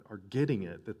are getting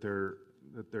it, that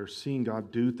they're seeing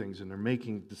God do things and they're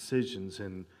making decisions,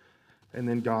 and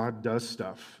then God does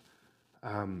stuff.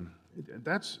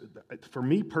 That's, for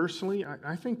me personally,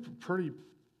 I think pretty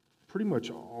much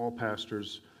all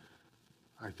pastors,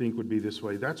 I think, would be this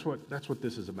way. That's what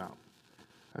this is about.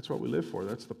 That's what we live for.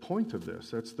 That's the point of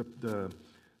this. That's the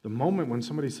moment when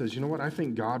somebody says, you know what, I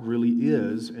think God really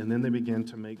is, and then they begin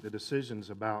to make the decisions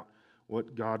about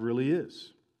what God really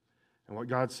is and what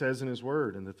God says in His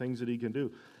Word and the things that He can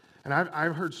do. And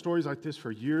I've heard stories like this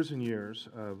for years and years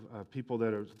of people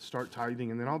that start tithing,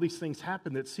 and then all these things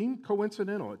happen that seem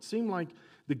coincidental. It seemed like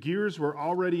the gears were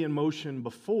already in motion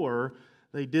before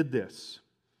they did this.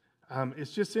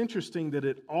 It's just interesting that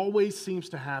it always seems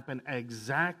to happen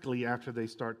exactly after they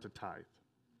start to tithe.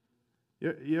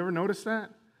 You ever notice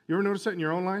that? You ever notice that in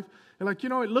your own life? You're like,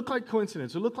 it looked like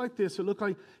coincidence. It looked like this. It looked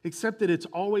like, except that it's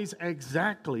always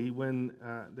exactly when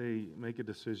they make a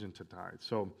decision to tithe.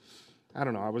 So, I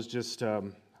don't know. I was just, I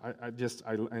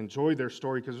enjoy their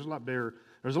story because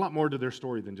there's a lot more to their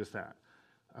story than just that.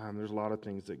 There's a lot of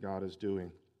things that God is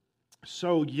doing.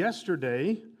 So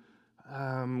yesterday,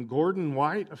 Gordon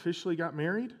White officially got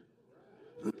married.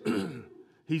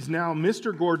 He's now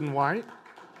Mr. Gordon White.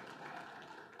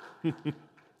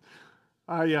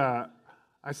 I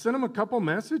sent him a couple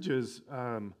messages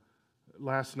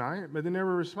last night, but they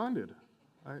never responded.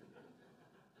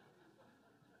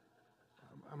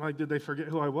 I'm like, did they forget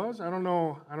who I was? I don't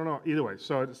know. Either way,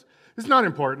 so it's not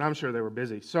important. I'm sure they were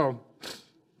busy. So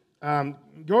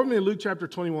go with me to Luke chapter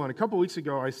 21. A couple weeks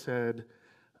ago, I said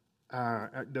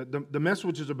the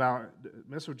message was about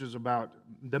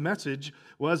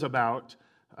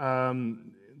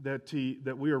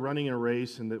that we are running a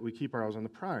race and that we keep our eyes on the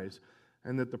prize,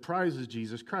 and that the prize is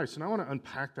Jesus Christ. And I want to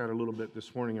unpack that a little bit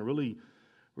this morning and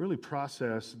really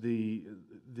process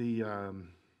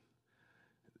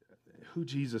who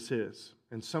Jesus is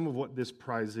and some of what this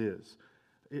prize is.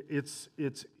 It's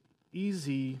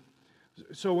easy.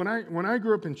 So when I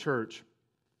grew up in church,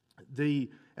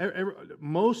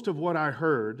 most of what I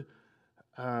heard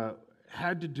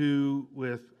had to do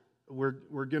with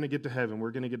we're going to get to heaven.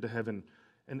 We're going to get to heaven.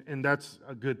 And that's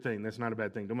a good thing. That's not a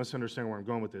bad thing. Don't misunderstand where I'm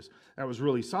going with this. That was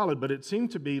really solid, but it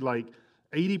seemed to be like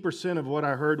 80% of what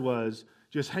I heard was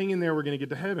just hang in there, we're going to get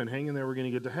to heaven. Hang in there, we're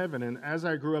going to get to heaven. And as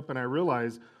I grew up and I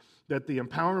realized that the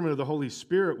empowerment of the Holy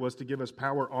Spirit was to give us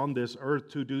power on this earth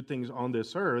to do things on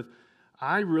this earth,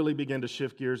 I really began to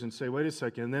shift gears and say, wait a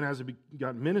second. And then as I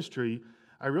got ministry,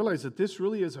 I realized that this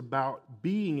really is about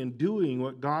being and doing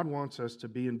what God wants us to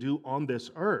be and do on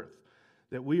this earth.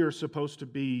 That we are supposed to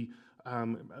be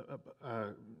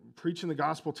preaching the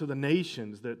gospel to the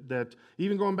nations, that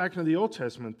even going back into the Old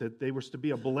Testament, that they were to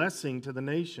be a blessing to the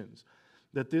nations.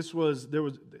 That there was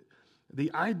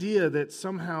the idea that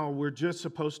somehow we're just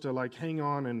supposed to like hang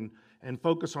on and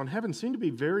focus on heaven seemed to be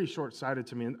very short-sighted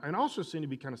to me, and also seemed to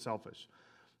be kind of selfish.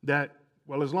 That,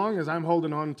 well, as long as I'm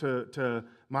holding on to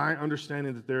my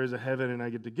understanding that there is a heaven and I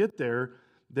get there,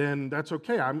 then that's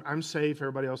okay. I'm safe.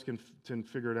 Everybody else can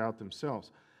figure it out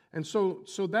themselves. And so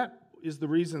that is the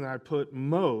reason that I put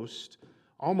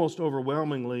almost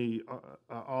overwhelmingly,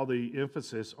 all the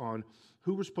emphasis on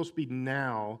who we're supposed to be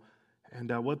now and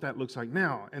what that looks like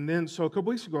now. And then, so a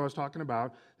couple weeks ago, I was talking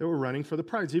about that we're running for the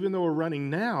prize. Even though we're running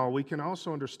now, we can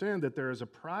also understand that there is a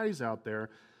prize out there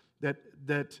that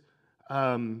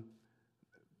we're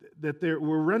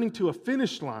running to a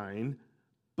finish line,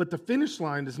 but the finish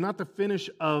line is not the finish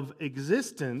of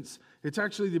existence, it's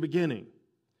actually the beginning.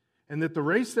 And that the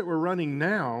race that we're running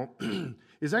now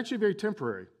is actually very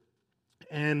temporary.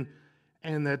 And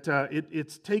that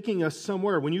it's taking us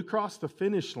somewhere. When you cross the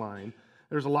finish line,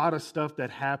 there's a lot of stuff that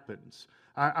happens.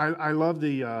 I love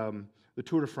the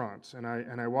Tour de France, and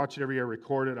I watch it every year,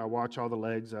 record it. I watch all the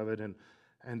legs of it, and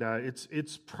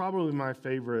it's probably my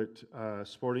favorite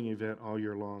sporting event all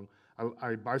year long.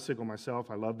 I bicycle myself.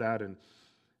 I love that, and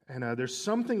there's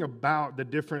something about the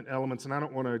different elements, and I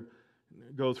don't want to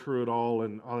go through it all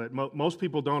and all that. Most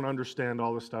people don't understand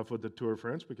all the stuff with the Tour de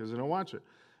France because they don't watch it.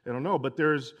 They don't know, but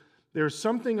there's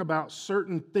something about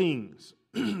certain things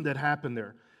that happen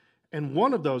there. And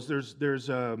one of those, there's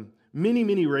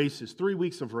many races, 3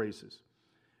 weeks of races.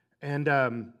 And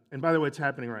by the way, it's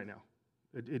happening right now.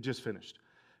 It just finished.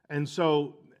 And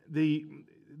so the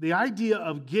idea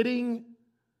of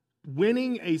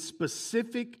winning a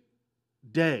specific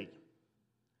day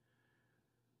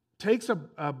takes a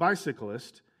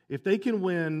bicyclist, if they can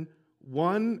win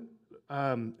one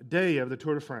day of the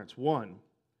Tour de France,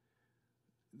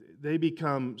 they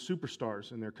become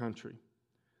superstars in their country.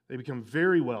 They become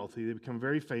very wealthy. They become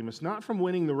very famous, not from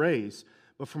winning the race,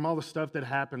 but from all the stuff that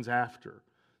happens after,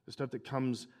 the stuff that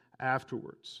comes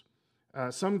afterwards.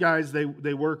 Some guys, they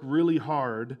work really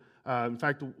hard. In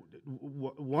fact,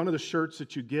 one of the shirts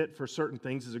that you get for certain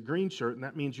things is a green shirt, and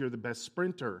that means you're the best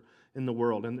sprinter in the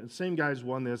world. And the same guy's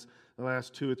won this the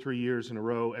last 2 or 3 years in a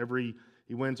row.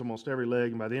 He wins almost every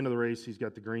leg, and by the end of the race, he's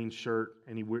got the green shirt,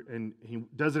 and he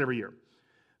does it every year.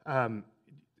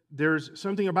 There's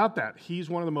something about that. He's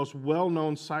one of the most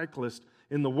well-known cyclists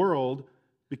in the world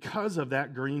because of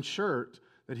that green shirt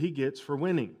that he gets for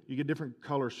winning. You get different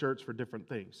color shirts for different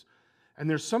things. And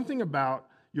there's something about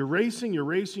you're racing,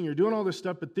 you're doing all this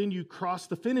stuff, but then you cross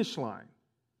the finish line.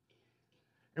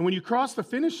 And when you cross the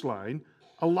finish line,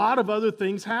 a lot of other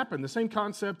things happen. The same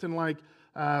concept in like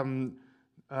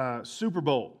Super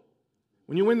Bowl.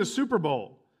 When you win the Super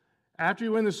Bowl, after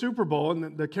you win the Super Bowl,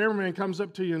 and the cameraman comes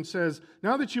up to you and says,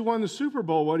 now that you won the Super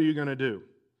Bowl, what are you going to do?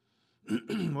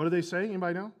 What do they say?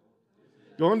 Anybody know?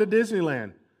 Going to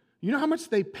Disneyland. You know how much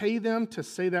they pay them to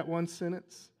say that one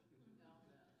sentence?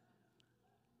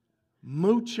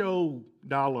 Mucho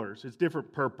dollars. It's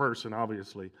different per person,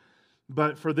 obviously.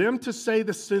 But for them to say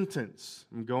the sentence,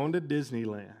 I'm going to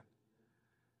Disneyland,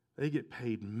 they get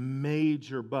paid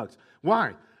major bucks.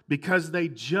 Why? Because they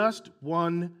just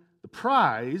won the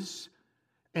prize,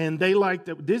 and they like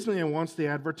that Disneyland wants the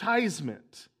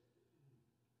advertisement.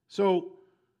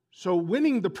 So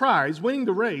winning the prize, winning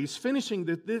the race, finishing,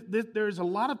 there's a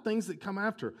lot of things that come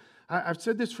after. I've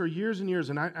said this for years and years,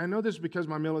 and I know this because of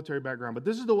my military background, but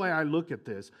this is the way I look at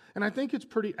this, and I think it's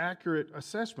pretty accurate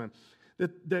assessment,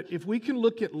 that if we can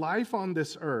look at life on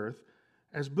this earth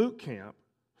as boot camp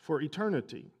for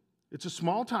eternity, it's a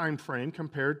small time frame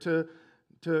compared to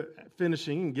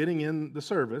finishing and getting in the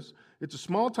service. It's a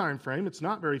small time frame. It's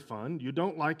not very fun. You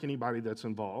don't like anybody that's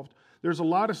involved. There's a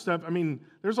lot of stuff. I mean,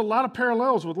 there's a lot of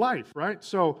parallels with life, right?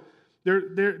 So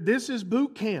this is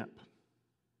boot camp.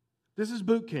 This is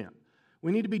boot camp.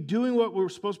 We need to be doing what we're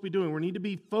supposed to be doing. We need to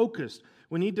be focused.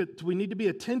 We need to be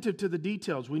attentive to the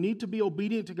details. We need to be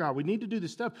obedient to God. We need to do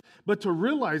this stuff. But to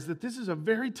realize that this is a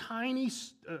very tiny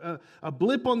a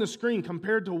blip on the screen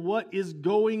compared to what is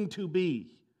going to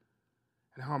be.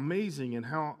 And how amazing and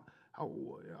how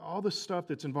all the stuff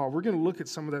that's involved. We're going to look at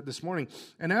some of that this morning.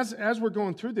 And as we're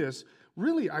going through this,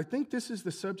 really, I think this is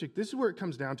the subject. This is where it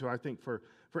comes down to, I think, for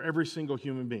every single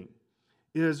human being.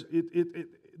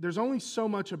 There's only so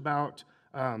much about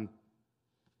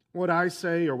what I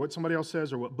say or what somebody else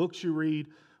says or what books you read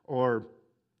or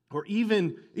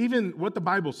even what the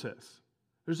Bible says.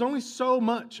 There's only so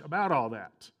much about all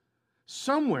that.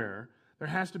 Somewhere there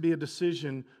has to be a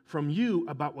decision from you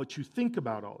about what you think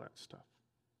about all that stuff.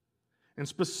 And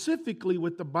specifically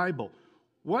with the Bible,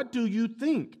 what do you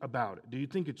think about it? Do you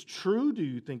think it's true? Do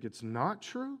you think it's not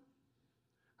true?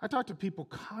 I talk to people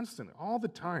constantly, all the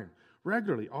time,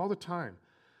 regularly, all the time,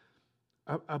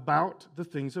 about the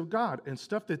things of God and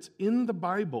stuff that's in the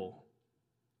Bible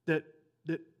that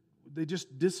they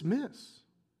just dismiss.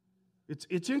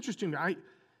 It's interesting.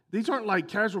 These aren't like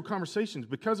casual conversations.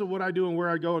 Because of what I do and where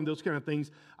I go and those kind of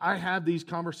things, I have these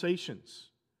conversations.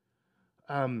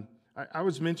 I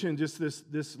was mentioning just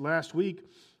this last week,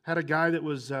 had a guy that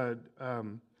was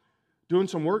doing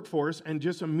some work for us and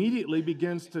just immediately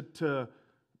begins to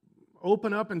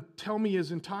open up and tell me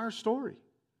his entire story.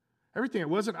 Everything.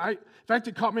 In fact,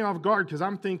 it caught me off guard because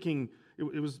I'm thinking,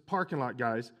 it was parking lot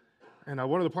guys, and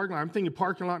one of the parking lot, I'm thinking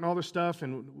parking lot and all this stuff,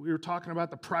 and we were talking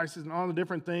about the prices and all the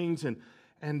different things, and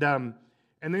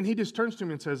then he just turns to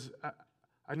me and says,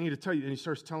 I need to tell you, and he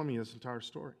starts telling me his entire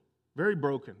story. Very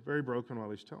broken while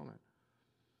he's telling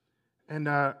it.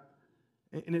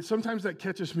 And sometimes that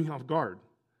catches me off guard.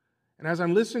 And as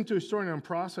I'm listening to his story and I'm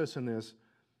processing this,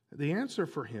 the answer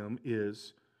for him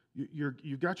is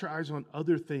you've got your eyes on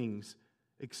other things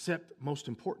except most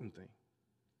important thing,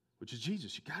 which is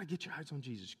Jesus. You've got to get your eyes on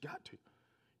Jesus. You've got to.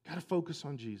 You've got to focus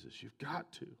on Jesus. You've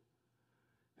got to.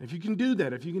 And if you can do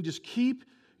that, if you can just keep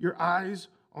your eyes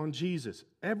on Jesus,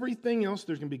 everything else,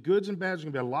 there's going to be goods and bads,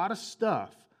 there's going to be a lot of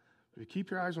stuff. But if you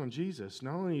keep your eyes on Jesus,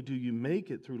 not only do you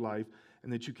make it through life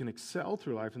and that you can excel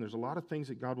through life, and there's a lot of things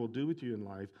that God will do with you in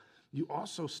life, you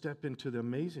also step into the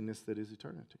amazingness that is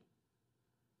eternity.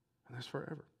 And that's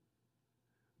forever.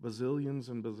 Bazillions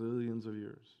and bazillions of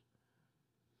years.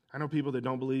 I know people that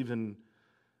don't believe in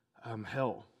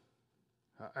hell.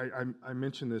 I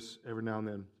mention this every now and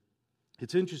then.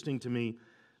 It's interesting to me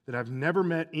that I've never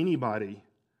met anybody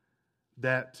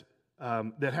that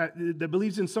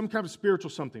believes in some kind of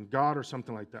spiritual something, God or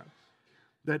something like that,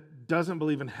 that doesn't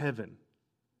believe in heaven.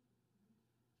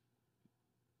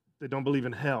 They don't believe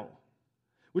in hell.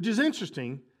 Which is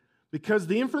interesting because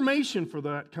the information for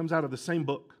that comes out of the same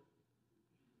book.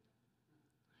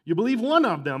 You believe one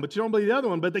of them, but you don't believe the other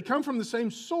one, but they come from the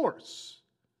same source.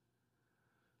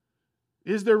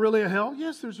 Is there really a hell?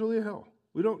 Yes, there's really a hell.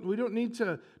 We don't need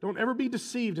to, don't ever be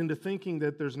deceived into thinking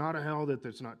that there's not a hell, that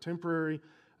it's not temporary.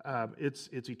 It's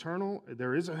eternal.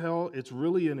 There is a hell. It's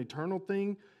really an eternal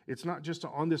thing. It's not just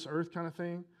on this earth kind of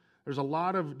thing. There's a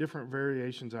lot of different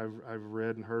variations I've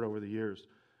read and heard over the years.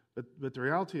 But the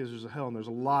reality is there's a hell, and there's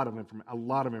a lot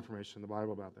of information in the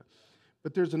Bible about that.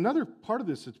 But there's another part of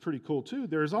this that's pretty cool too.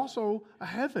 There is also a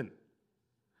heaven.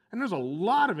 And there's a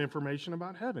lot of information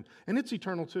about heaven. And it's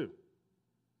eternal too.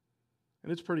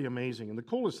 And it's pretty amazing. And the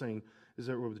coolest thing is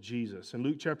that we're with Jesus. In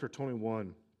Luke chapter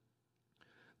 21,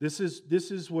 this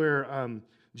is where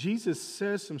Jesus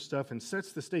says some stuff and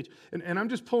sets the stage. And I'm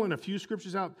just pulling a few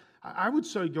scriptures out. I would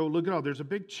say go look at all. There's a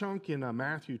big chunk in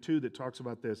Matthew too that talks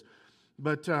about this.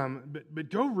 But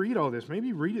go read all this.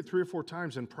 Maybe read it 3 or 4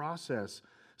 times and process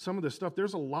some of the stuff.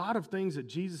 There's a lot of things that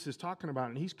Jesus is talking about,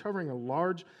 and he's covering a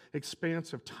large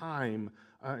expanse of time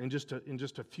in just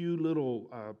a few little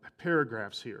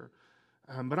paragraphs here.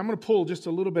 But I'm going to pull just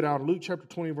a little bit out. Luke chapter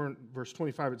 20, verse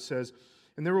 25, it says,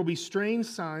 "And there will be strange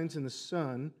signs in the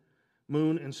sun,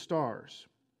 moon, and stars.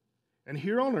 And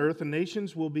here on earth the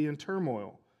nations will be in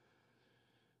turmoil,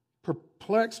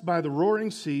 perplexed by the roaring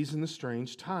seas and the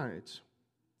strange tides."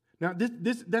 Now,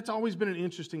 that's always been an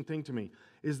interesting thing to me,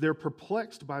 is they're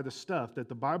perplexed by the stuff that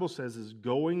the Bible says is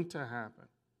going to happen.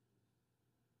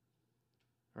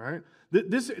 All right?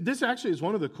 This actually is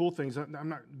one of the cool things. I'm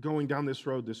not going down this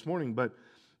road this morning, but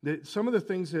some of the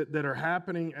things that are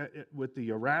happening with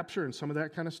the rapture and some of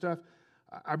that kind of stuff,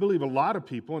 I believe a lot of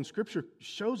people, and Scripture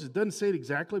shows it, doesn't say it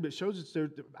exactly, but it shows it's there.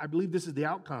 I believe this is the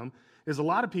outcome, is a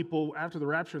lot of people after the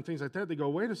rapture and things like that, they go,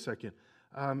 wait a second,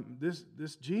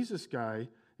 this Jesus guy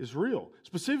is real.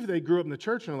 Specifically, they grew up in the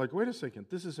church and are like, wait a second,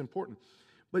 this is important.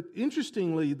 But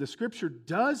interestingly, the Scripture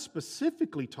does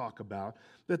specifically talk about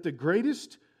that the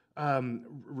greatest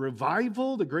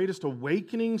revival, the greatest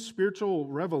awakening, spiritual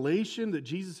revelation that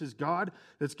Jesus is God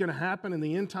that's going to happen in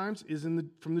the end times is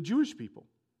from the Jewish people.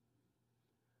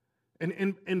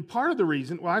 And part of the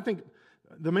reason, well, I think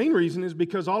the main reason is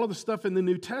because all of the stuff in the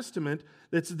New Testament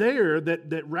that's there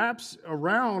that wraps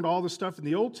around all the stuff in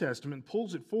the Old Testament,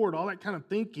 pulls it forward, all that kind of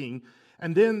thinking,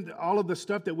 and then all of the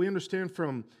stuff that we understand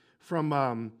from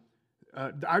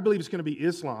I believe it's going to be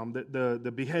Islam,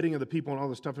 the beheading of the people and all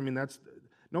this stuff. I mean, that's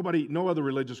no other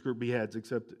religious group beheads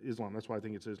except Islam. That's why I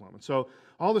think it's Islam. And so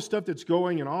all the stuff that's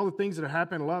going and all the things that are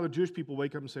happening, a lot of the Jewish people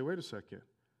wake up and say, wait a second,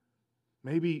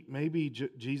 maybe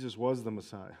Jesus was the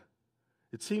Messiah.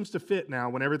 It seems to fit now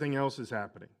when everything else is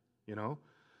happening, you know?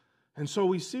 And so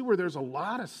we see where there's a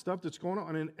lot of stuff that's going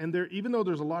on, and there, even though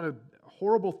there's a lot of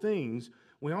horrible things,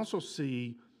 we also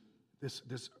see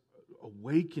this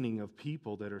awakening of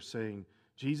people that are saying,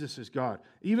 Jesus is God.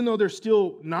 Even though they're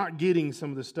still not getting some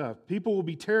of the stuff, people will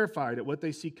be terrified at what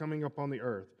they see coming up on the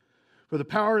earth. For the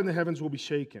power in the heavens will be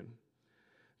shaken.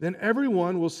 Then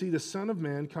everyone will see the Son of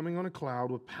Man coming on a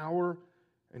cloud with power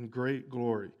and great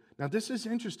glory. Now, this is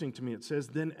interesting to me. It says,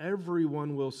 then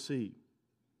everyone will see.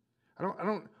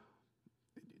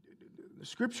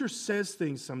 Scripture says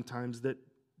things sometimes that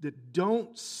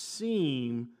don't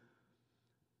seem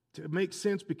to make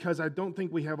sense because I don't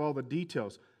think we have all the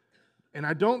details. And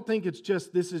I don't think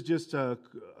this is just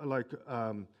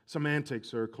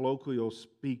semantics or colloquial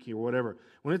speaking or whatever.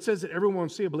 When it says that everyone will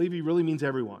see, I believe he really means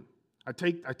everyone. I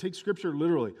take Scripture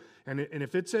literally. And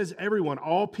if it says everyone,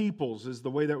 all peoples is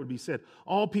the way that would be said.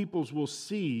 All peoples will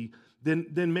see,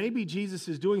 then maybe Jesus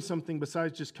is doing something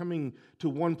besides just coming to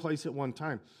one place at one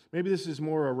time. Maybe this is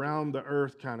more around the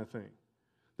earth kind of thing.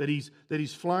 That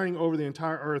he's flying over the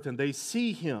entire earth and they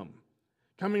see him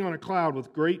coming on a cloud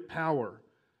with great power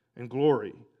and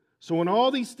glory. So when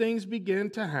all these things begin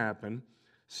to happen,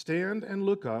 stand and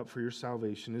look up, for your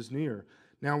salvation is near.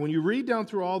 Now, when you read down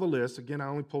through all the lists, again, I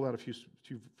only pulled out a few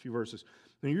verses.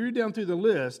 When you read down through the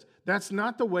list, that's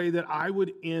not the way that I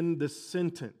would end the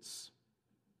sentence.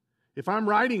 If I'm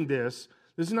writing this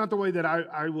is not the way that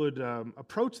I would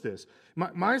approach this.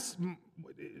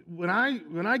 When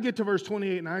I get to verse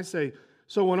 28 and I say,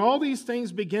 so when all these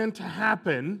things begin to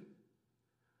happen,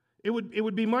 it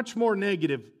would be much more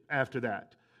negative after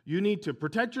that. You need to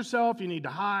protect yourself, you need to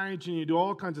hide, you need to do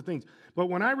all kinds of things. But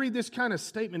when I read this kind of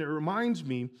statement, it reminds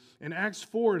me in Acts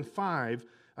 4 and 5,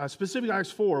 specifically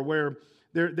Acts 4, where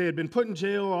they had been put in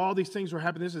jail, all these things were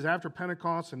happening. This is after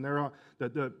Pentecost, and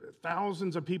the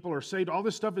thousands of people are saved. All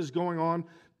this stuff is going on,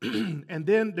 and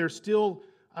then they're still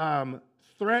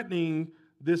threatening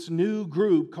this new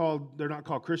group they're not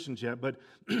called Christians yet, but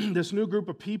this new group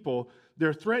of people.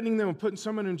 They're threatening them and putting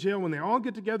someone in jail when they all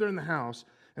get together in the house,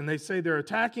 and they say they're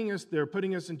attacking us, they're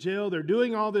putting us in jail, they're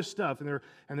doing all this stuff, and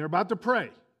they're about to pray.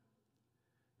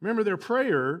 Remember, their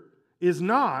prayer is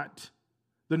not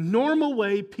the normal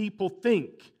way people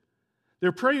think.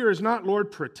 Their prayer is not,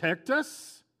 Lord, protect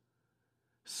us,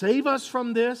 save us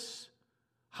from this,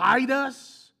 hide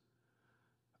us,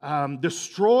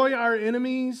 destroy our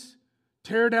enemies,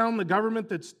 tear down the government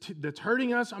that's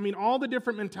hurting us. I mean, all the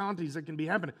different mentalities that can be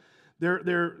happening.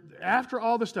 They're after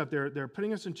all the stuff, they're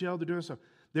putting us in jail, they're doing stuff.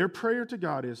 Their prayer to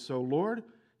God is, so Lord,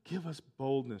 give us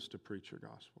boldness to preach your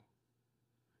gospel.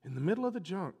 In the middle of the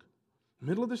junk,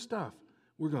 middle of the stuff,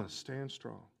 we're going to stand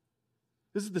strong.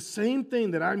 This is the same thing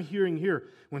that I'm hearing here.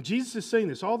 When Jesus is saying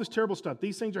this, all this terrible stuff,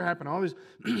 these things are happening, all this,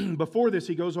 before this,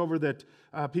 he goes over that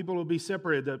people will be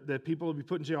separated, that people will be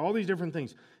put in jail, all these different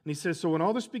things. And he says, so when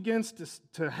all this begins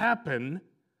to happen,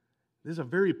 this is a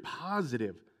very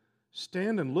positive,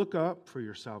 stand and look up, for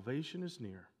your salvation is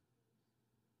near.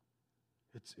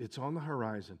 It's on the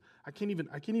horizon. I can't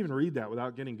even read that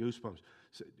without getting goosebumps.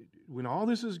 So, when all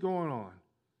this is going on,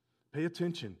 pay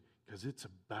attention, because it's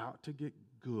about to get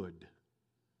good.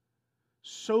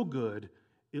 So good,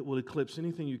 it will eclipse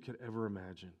anything you could ever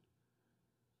imagine.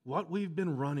 What we've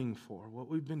been running for, what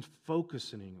we've been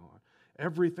focusing on,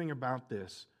 everything about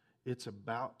this, it's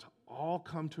about to all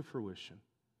come to fruition.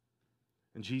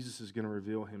 And Jesus is going to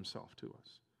reveal himself to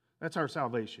us. That's our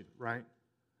salvation, right?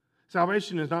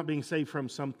 Salvation is not being saved from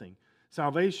something.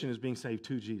 Salvation is being saved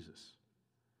to Jesus.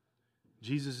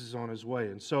 Jesus is on his way.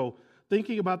 And so,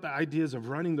 thinking about the ideas of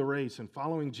running the race and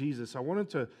following Jesus, I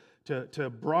wanted to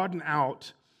broaden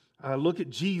out, look at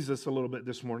Jesus a little bit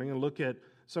this morning and look at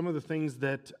some of the things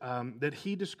that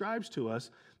he describes to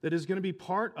us that is going to be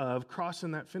part of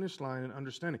crossing that finish line and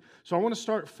understanding. So I want to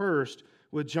start first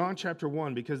with John chapter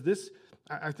 1, because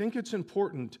I think it's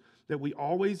important that we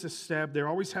always establish, there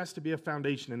always has to be a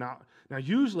foundation. And now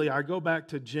usually I go back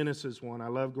to Genesis 1. I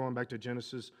love going back to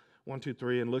Genesis 1, 2,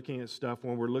 3 and looking at stuff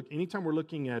anytime we're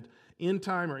looking at end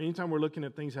time, or anytime we're looking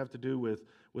at things that have to do with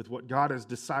what God has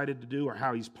decided to do or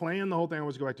how he's planned the whole thing. I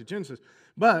always go back to Genesis.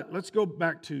 But let's go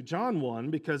back to John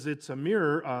 1, because it's a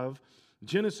mirror of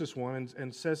Genesis 1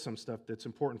 and says some stuff that's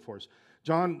important for us.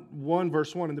 John 1,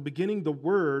 verse 1, in the beginning the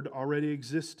Word already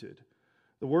existed.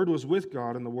 The Word was with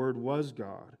God, and the Word was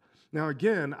God. Now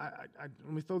again,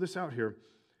 let me throw this out here.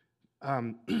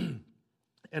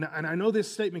 And I know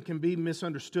this statement can be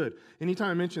misunderstood. Anytime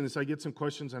I mention this, I get some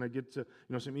questions, and I get some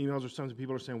emails, or some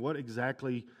people are saying, "What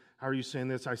exactly? How are you saying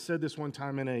this?" I said this one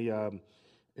time in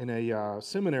a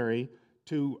seminary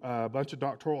to a bunch of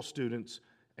doctoral students,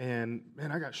 and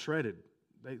man, I got shredded.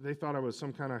 They thought I was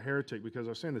some kind of heretic because I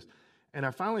was saying this, and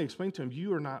I finally explained to them,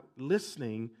 "You are not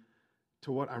listening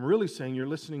to what I'm really saying. You're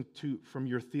listening to from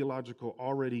your theological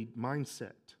already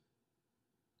mindset."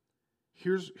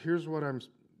 Here's what I'm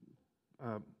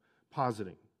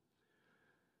positing.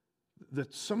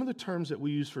 That some of the terms that we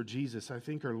use for Jesus, I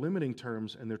think, are limiting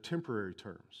terms, and they're temporary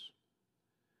terms.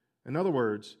 In other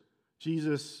words,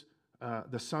 Jesus,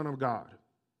 the Son of God.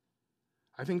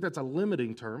 I think that's a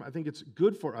limiting term. I think it's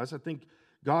good for us. I think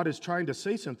God is trying to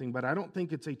say something, but I don't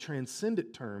think it's a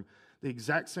transcendent term the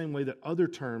exact same way that other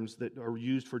terms that are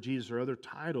used for Jesus, or other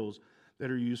titles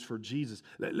that are used for Jesus.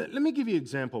 Let me give you an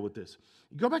example with this.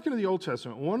 Go back into the Old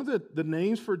Testament. One of the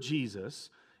names for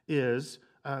Jesus is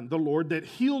the Lord that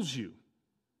heals you.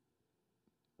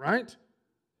 Right?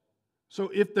 So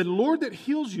if the Lord that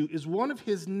heals you is one of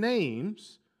his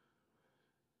names,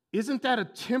 isn't that a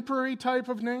temporary type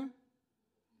of name?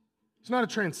 It's not a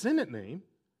transcendent name.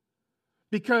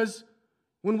 Because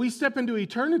when we step into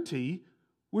eternity,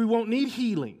 we won't need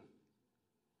healing.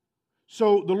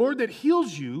 So the Lord that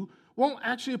heals you won't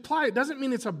actually apply. It doesn't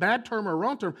mean it's a bad term or a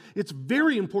wrong term. It's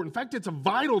very important. In fact, it's a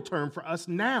vital term for us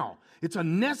now. It's a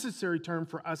necessary term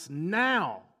for us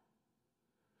now.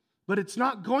 But it's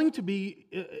not going to be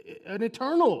an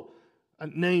eternal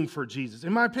name for Jesus,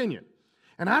 in my opinion.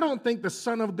 And I don't think the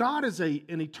Son of God is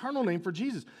an eternal name for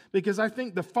Jesus, because I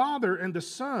think the Father and the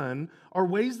Son are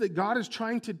ways that God is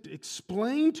trying to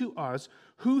explain to us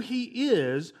who he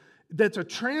is, that's a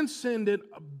transcendent,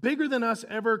 bigger than us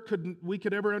we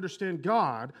could ever understand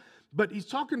God, but he's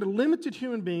talking to limited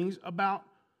human beings about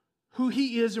who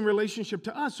he is in relationship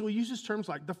to us. So he uses terms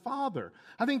like the Father.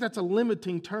 I think that's a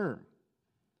limiting term.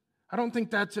 I don't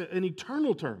think that's an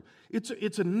eternal term.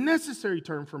 It's a necessary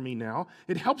term for me now.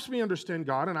 It helps me understand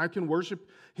God, and I can worship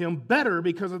him better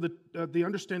because of the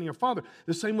understanding of Father.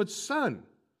 The same with Son.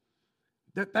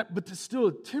 But it's still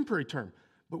a temporary term.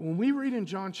 But when we read in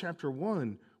John chapter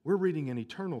 1, we're reading an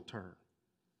eternal term,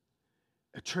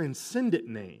 a transcendent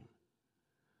name.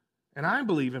 And I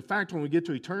believe, in fact, when we get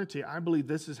to eternity, I believe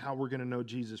this is how we're going to know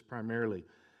Jesus primarily,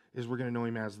 is we're going to know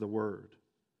him as the Word.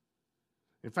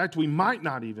 In fact, we might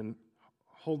not even,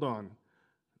 hold on,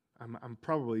 I'm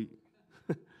probably,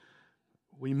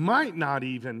 we might not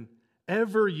even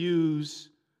ever use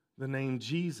the name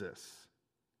Jesus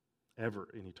ever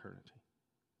in eternity.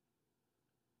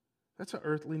 That's an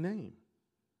earthly name.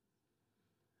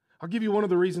 I'll give you one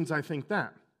of the reasons I think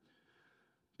that.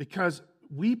 Because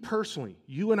we personally,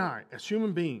 you and I, as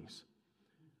human beings,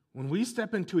 when we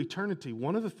step into eternity,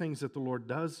 one of the things that the Lord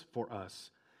does for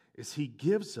us is He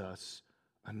gives us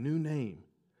a new name.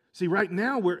 See, right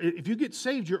now, if you get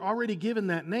saved, you're already given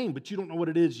that name, but you don't know what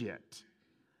it is yet.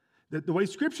 The way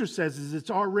Scripture says is it's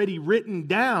already written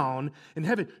down in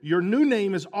heaven. Your new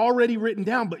name is already written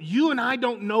down, but you and I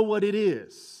don't know what it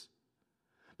is.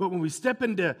 But when we step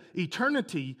into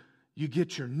eternity, you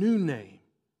get your new name.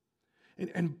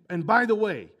 And by the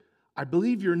way, I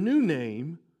believe your new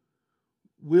name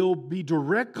will be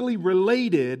directly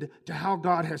related to how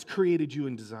God has created you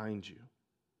and designed you.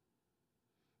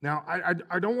 Now,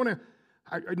 I don't want to...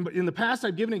 in the past,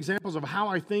 I've given examples of how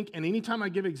I think, and anytime I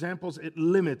give examples, it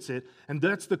limits it. And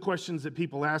that's the questions that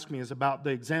people ask me, is about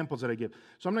the examples that I give.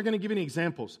 So I'm not going to give any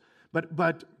examples.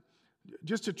 But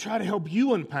just to try to help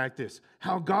you unpack this,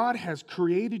 how God has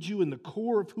created you in the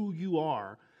core of who you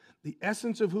are, the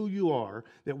essence of who you are,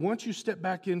 that once you step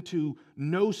back into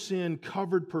no sin,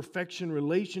 covered perfection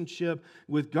relationship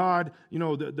with God,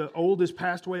 the old is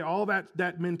passed away, all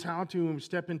that mentality when we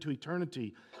step into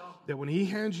eternity, that when He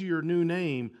hands you your new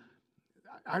name,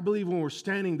 I believe when we're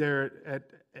standing there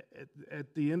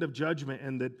at the end of judgment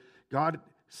and that God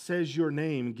says your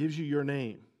name, gives you your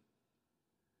name.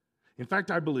 In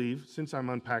fact, I believe, since I'm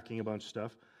unpacking a bunch of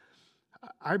stuff,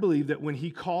 I believe that when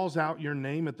He calls out your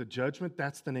name at the judgment,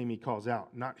 that's the name He calls out.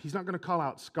 He's not going to call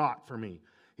out Scott for me.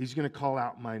 He's going to call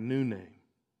out my new name.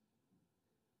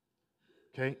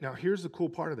 Okay? Now, here's the cool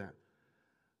part of that.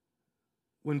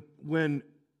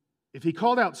 If He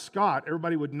called out Scott,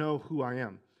 everybody would know who I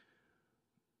am.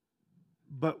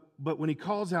 But when He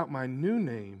calls out my new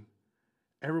name,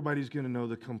 everybody's going to know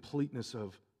the completeness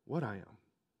of what I am.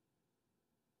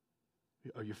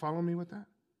 Are you following me with that?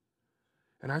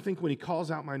 And I think when He calls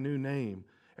out my new name,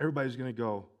 everybody's going to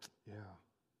go, yeah,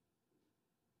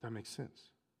 that makes sense.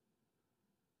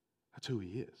 That's who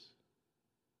He is.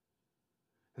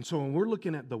 And so when we're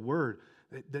looking at the Word,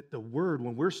 that the Word,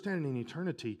 when we're standing in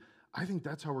eternity, I think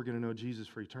that's how we're going to know Jesus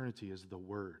for eternity, is the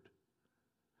Word.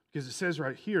 Because it says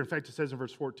right here, in fact, it says in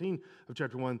verse 14 of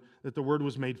chapter 1, that the Word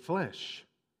was made flesh.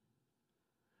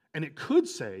 And it could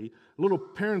say, a little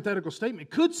parenthetical statement,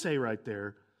 it could say right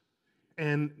there,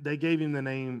 and they gave Him the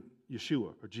name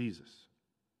Yeshua, or Jesus.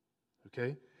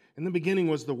 Okay? In the beginning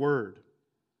was the Word.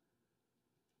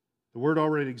 The Word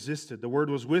already existed. The Word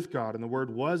was with God, and the Word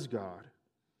was God.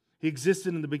 He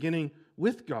existed in the beginning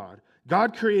with God.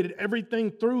 God created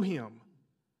everything through Him.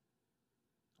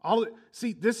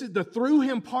 This is the through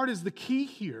Him part is the key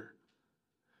here.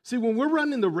 See, when we're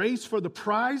running the race for the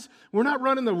prize, we're not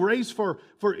running the race for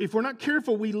if we're not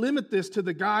careful, we limit this to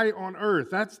the guy on earth.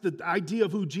 That's the idea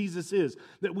of who Jesus is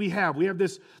that we have. We have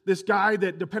this guy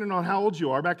that, depending on how old you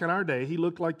are, back in our day, he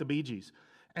looked like the Bee Gees.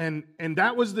 And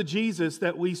that was the Jesus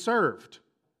that we served,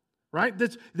 right?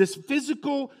 This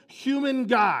physical human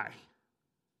guy.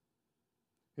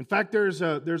 In fact, there's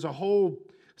a whole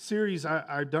series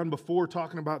I've done before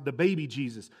talking about the baby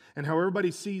Jesus and how everybody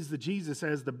sees the Jesus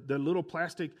as the little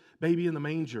plastic baby in the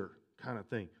manger kind of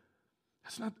thing.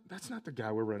 That's not the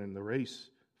guy we're running the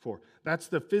race for. That's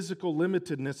the physical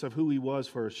limitedness of who He was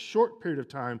for a short period of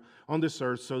time on this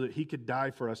earth so that He could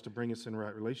die for us to bring us in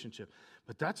right relationship.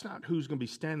 But that's not who's going to be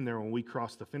standing there when we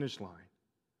cross the finish line.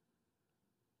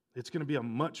 It's going to be a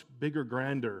much bigger,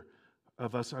 grander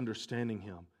of us understanding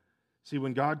Him. See,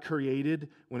 when God created,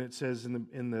 when it says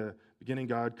in the beginning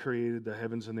God created the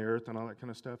heavens and the earth and all that kind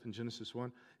of stuff in Genesis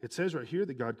 1, it says right here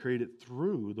that God created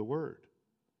through the Word.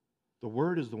 The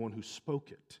Word is the one who spoke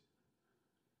it.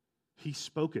 He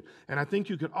spoke it. And I think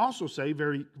you could also say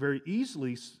very, very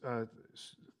easily, I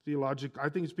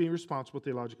think it's being responsible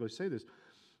theologically to say this,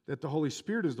 that the Holy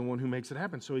Spirit is the one who makes it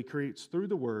happen. So He creates through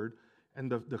the Word,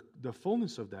 and the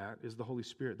fullness of that is the Holy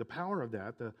Spirit. The power of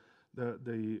that,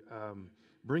 the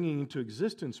bringing into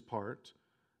existence part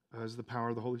is the power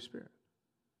of the Holy Spirit.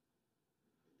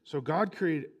 So God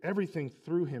created everything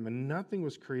through Him, and nothing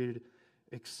was created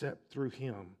except through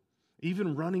Him.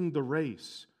 Even running the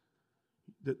race,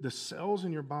 the cells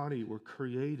in your body were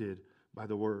created by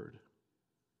the Word.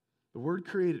 The Word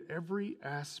created every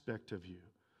aspect of you.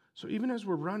 So even as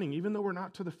we're running, even though we're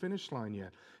not to the finish line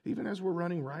yet, even as we're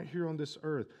running right here on this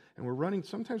earth, and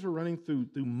sometimes we're running through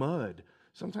mud,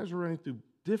 sometimes we're running through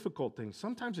difficult things.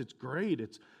 Sometimes it's great.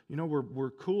 It's, we're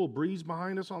cool, breeze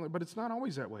behind us, all that, but it's not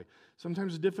always that way.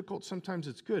 Sometimes it's difficult, sometimes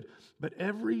it's good. But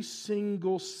every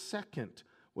single second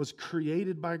was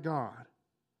created by God.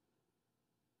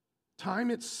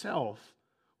 Time itself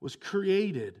was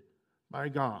created by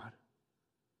God.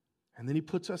 And then He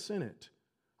puts us in it.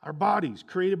 Our bodies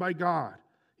created by God.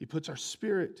 He puts our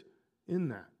spirit in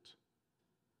that.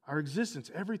 Our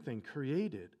existence, everything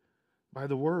created by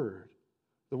the Word.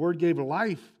 The Word gave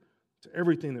life to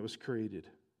everything that was created.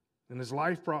 And His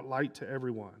life brought light to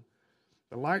everyone.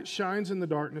 The light shines in the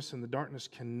darkness, and the darkness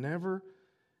can never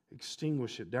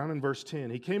extinguish it. Down in verse 10,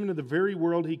 He came into the very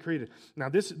world He created. Now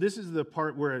this is the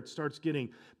part where it starts getting,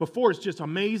 before it's just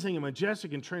amazing and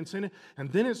majestic and transcendent, and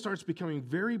then it starts becoming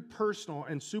very personal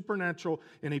and supernatural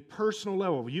in a personal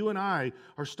level. You and I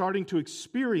are starting to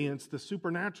experience the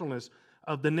supernaturalness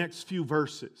of the next few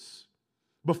verses.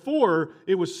 Before,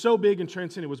 it was so big and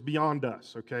transcendent, it was beyond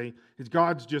us, okay? It's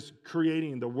God's just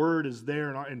creating, and the Word is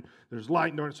there, and there's light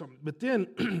and darkness. But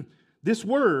then, this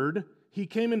Word, He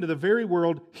came into the very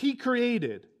world He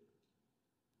created.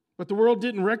 But the world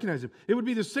didn't recognize Him. It would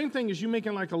be the same thing as you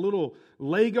making like a little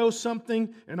Lego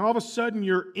something, and all of a sudden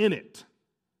you're in it.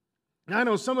 Now, I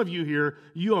know some of you here,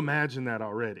 you imagine that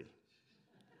already.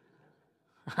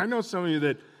 I know some of you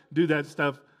that do that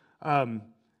stuff,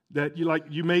 that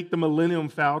you make the Millennium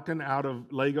Falcon out of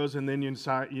Legos, and then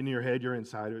in your head you're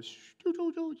inside of it.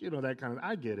 You know, that kind of.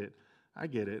 I get it.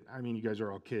 I mean, you guys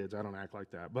are all kids. I don't act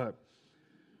like that. But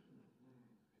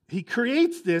He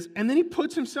creates this, and then He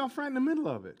puts Himself right in the middle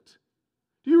of it.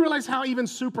 Do you realize how even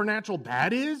supernatural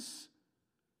that is?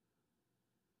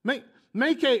 Make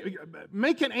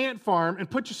an ant farm and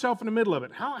put yourself in the middle of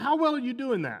it. How well are you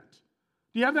doing that?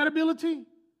 Do you have that ability?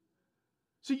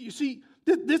 See,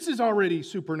 this is already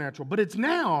supernatural, but it's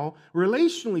now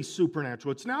relationally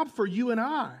supernatural. It's now for you and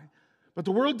I. But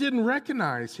the world didn't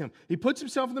recognize Him. He puts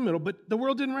Himself in the middle, but the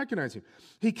world didn't recognize Him.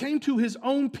 He came to His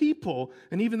own people,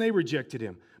 and even they rejected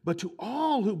Him. But to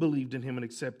all who believed in Him and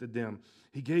accepted them,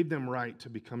 He gave them right to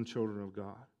become children of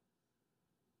God.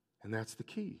 And that's the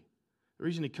key. The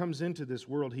reason He comes into this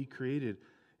world He created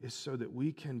is so that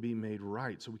we can be made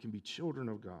right, so we can be children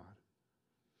of God.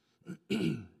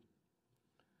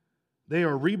 They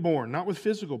are reborn, not with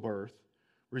physical birth,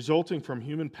 resulting from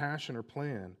human passion or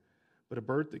plan, but a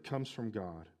birth that comes from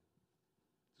God.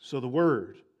 So the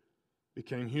Word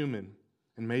became human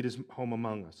and made His home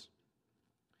among us.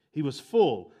 He was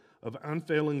full of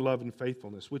unfailing love and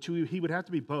faithfulness, which He would have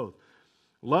to be both.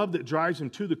 Love that drives Him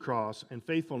to the cross, and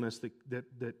faithfulness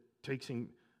that takes Him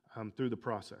through the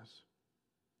process.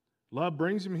 Love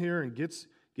brings Him here and gets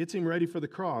Him ready for the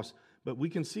cross, but we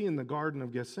can see in the Garden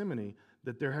of Gethsemane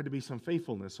that there had to be some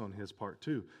faithfulness on His part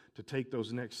too, to take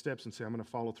those next steps and say, I'm going to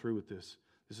follow through with this.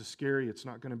 This is scary. It's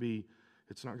not going to be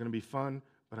fun,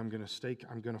 but I'm going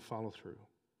to follow through.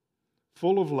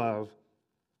 Full of love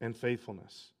and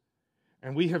faithfulness.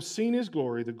 And we have seen His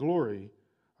glory, the glory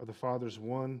of the Father's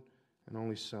one and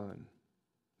only Son.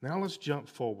 Now let's jump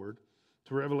forward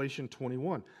to Revelation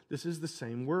 21. This is the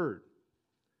same word.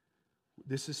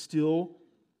 This is still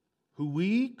who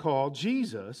we call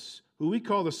Jesus, who we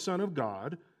call the Son of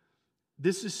God.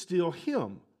 This is still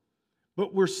Him.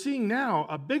 But we're seeing now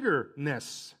a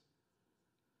biggerness,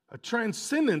 a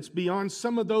transcendence beyond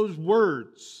some of those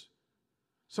words,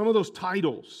 some of those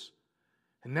titles.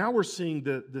 And now we're seeing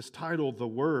this title, the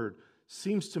Word,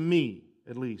 seems to me,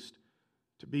 at least,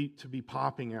 to be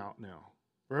popping out now.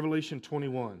 Revelation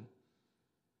 21.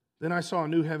 Then I saw a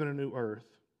new heaven and a new earth,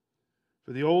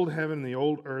 for the old heaven and the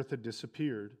old earth had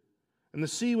disappeared, and the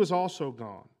sea was also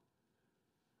gone.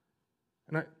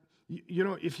 And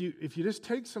if you just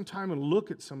take some time and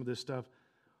look at some of this stuff,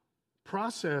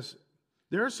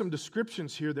 there are some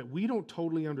descriptions here that we don't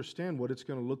totally understand what it's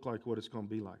going to look like, what it's going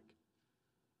to be like.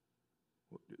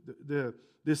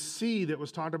 This sea that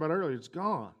was talked about earlier, it's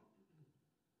gone.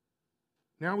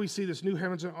 Now we see this new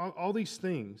heavens and all these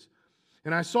things.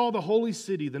 And I saw the holy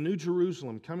city, the new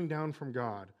Jerusalem, coming down from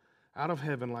God, out of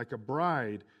heaven like a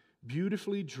bride,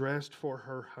 beautifully dressed for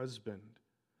her husband.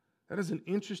 That is an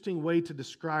interesting way to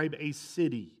describe a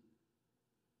city.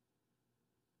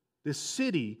 This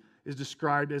city is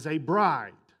described as a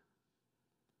bride.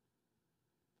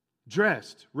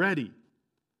 Dressed, ready.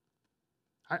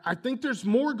 I think there's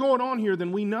more going on here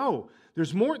than we know.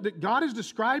 There's more that God is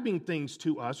describing things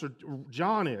to us, or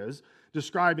John is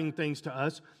describing things to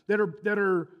us that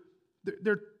are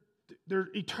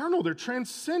eternal, they're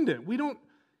transcendent. We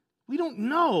don't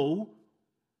know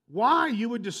why you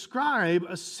would describe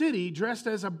a city dressed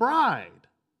as a bride.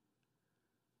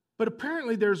 But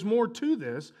apparently there's more to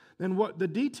this than what the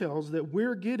details that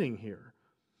we're getting here.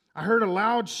 I heard a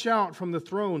loud shout from the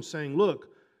throne saying, "Look,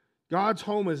 God's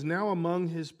home is now among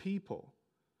His people."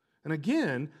 And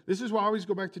again, this is why I always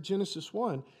go back to Genesis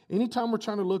 1. Anytime we're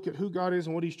trying to look at who God is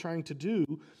and what He's trying to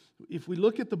do, if we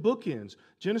look at the bookends,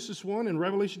 Genesis 1 and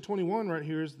Revelation 21 right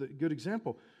here is the good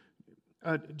example.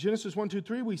 Genesis 1, 2,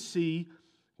 3, we see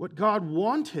what God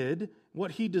wanted,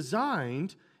 what He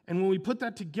designed, and when we put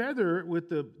that together with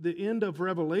the end of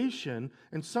Revelation,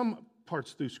 and some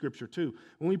parts through Scripture too,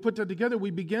 when we put that together, we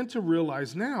begin to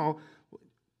realize now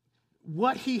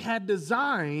what He had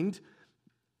designed,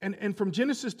 and from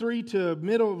Genesis 3 to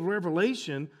middle of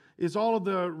Revelation is all of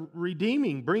the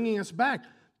redeeming, bringing us back.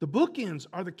 The bookends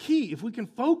are the key. If we can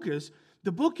focus,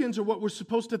 the bookends are what we're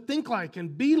supposed to think like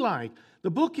and be like.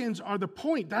 The bookends are the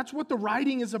point. That's what the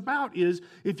writing is about, is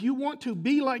if you want to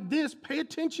be like this, pay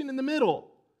attention in the middle.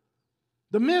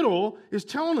 The middle is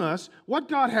telling us what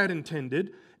God had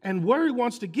intended and where He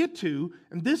wants to get to,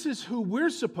 and this is who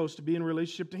we're supposed to be in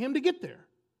relationship to Him to get there.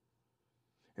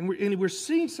 And we're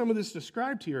seeing some of this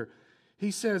described here.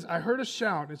 He says, I heard a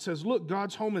shout. It says, look,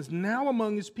 God's home is now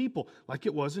among His people, like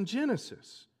it was in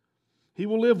Genesis. He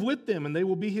will live with them, and they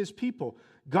will be His people.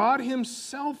 God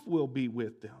Himself will be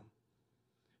with them.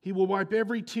 He will wipe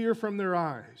every tear from their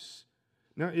eyes.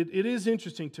 Now, it is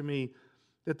interesting to me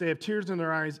that they have tears in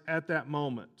their eyes at that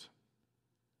moment.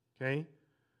 Okay?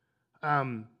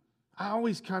 I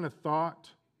always kind of thought,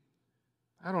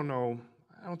 I don't know,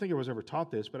 I don't think I was ever taught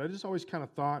this, but I just always kind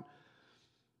of thought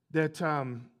that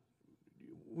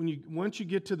once you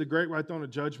get to the great white throne of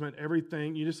judgment,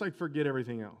 everything, you just like forget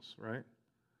everything else, right?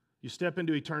 You step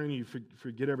into eternity, you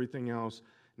forget everything else.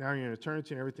 Now you're in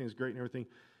eternity and everything's great and everything.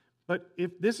 But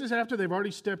if this is after they've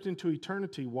already stepped into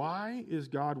eternity, why is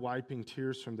God wiping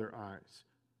tears from their eyes?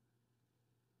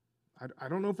 I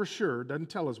don't know for sure. It doesn't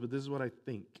tell us, but this is what I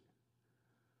think.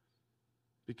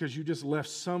 Because you just left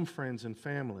some friends and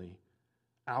family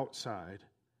outside,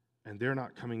 and they're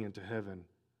not coming into heaven.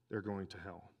 They're going to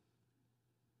hell.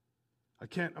 I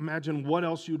can't imagine what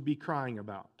else you'd be crying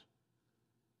about.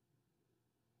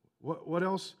 What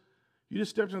else? You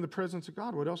just stepped into the presence of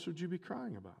God. What else would you be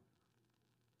crying about?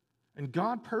 And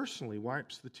God personally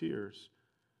wipes the tears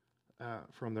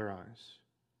from their eyes.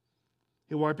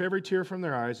 He'll wipe every tear from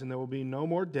their eyes, and there will be no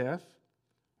more death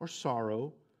or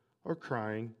sorrow or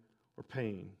crying or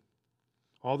pain.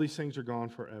 All these things are gone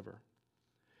forever.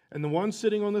 And the one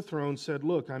sitting on the throne said,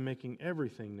 look, I'm making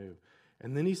everything new.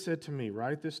 And then He said to me,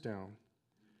 write this down,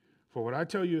 for what I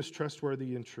tell you is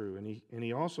trustworthy and true. And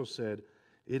he also said,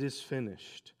 it is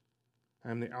finished.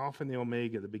 I am the Alpha and the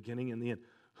Omega, the beginning and the end.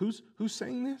 Who's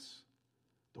saying this?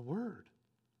 The Word.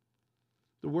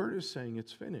 The Word is saying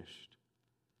it's finished.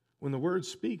 When the Word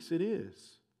speaks, it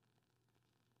is.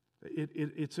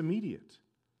 It's immediate.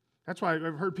 That's why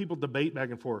I've heard people debate back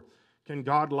and forth. Can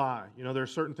God lie? You know, there are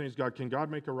certain things, can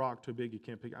God make a rock too big you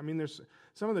can't pick? I mean, there's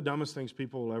some of the dumbest things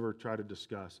people will ever try to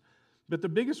discuss. But the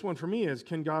biggest one for me is,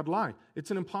 can God lie?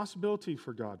 It's an impossibility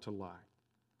for God to lie.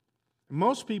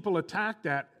 Most people attack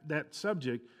that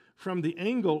subject from the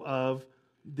angle of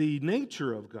the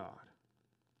nature of God,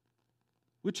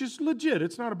 which is legit.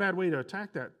 It's not a bad way to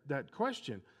attack that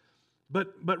question.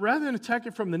 But rather than attack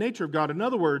it from the nature of God, in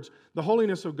other words, the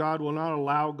holiness of God will not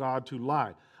allow God to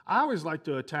lie. I always like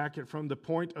to attack it from the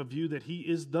point of view that He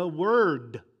is the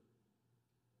Word.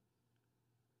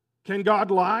 Can God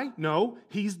lie? No,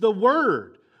 He's the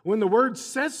Word. When the Word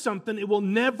says something, it will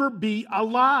never be a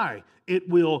lie. It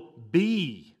will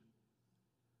be.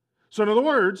 So in other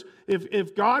words,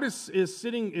 if God is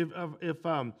sitting,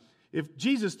 if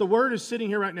Jesus, the Word, is sitting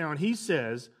here right now and He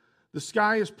says, the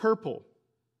sky is purple,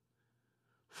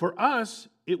 for us,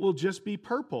 it will just be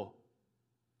purple.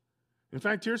 In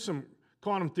fact, here's some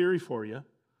quantum theory for you.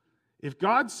 If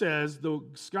God says the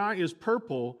sky is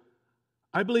purple,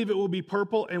 I believe it will be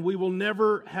purple and we will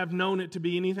never have known it to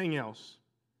be anything else.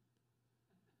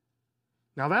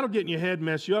 Now, that'll get in your head and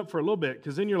mess you up for a little bit,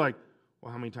 because then you're like,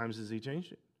 well, how many times has He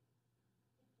changed it?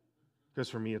 Because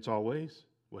for me, it's always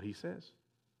what He says.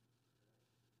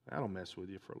 That'll mess with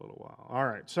you for a little while. All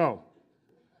right, so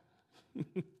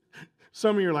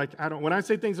some of you are like, when I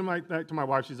say things like that to my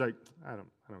wife, she's like, I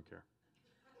don't care.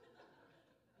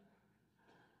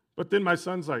 But then my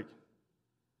son's like,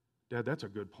 Dad, that's a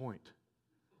good point.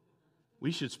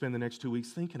 We should spend the next 2 weeks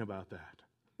thinking about that.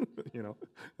 You know,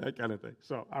 that kind of thing.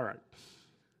 So, all right.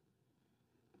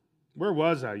 Where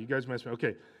was I? You guys messed me up.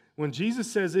 Okay. When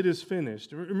Jesus says it is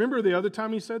finished, remember the other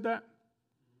time He said that?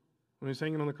 When He was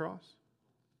hanging on the cross?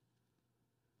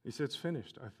 He said, it's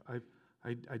finished.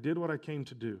 I did what I came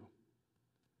to do.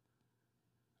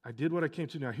 I did what I came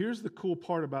to do. Now, here's the cool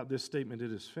part about this statement,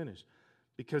 it is finished.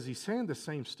 Because He's saying the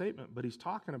same statement, but He's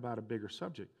talking about a bigger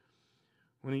subject.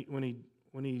 When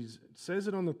he says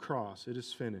it on the cross, it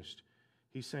is finished,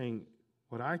 He's saying,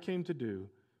 what I came to do,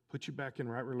 put you back in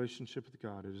right relationship with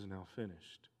God, it is now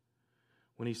finished.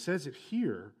 When He says it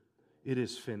here, it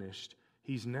is finished,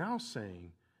 he's now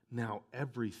saying, now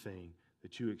everything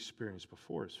that you experienced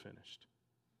before is finished.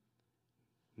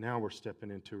 Now we're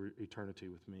stepping into eternity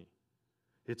with me.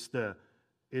 It's the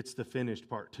finished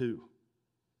part too.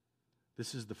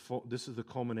 This is the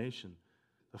culmination,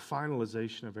 the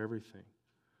finalization of everything.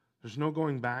 There's no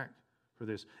going back for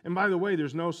this. And by the way,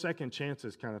 there's no second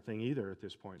chances kind of thing either at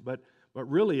this point. But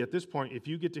really, at this point, if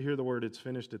you get to hear the word "it's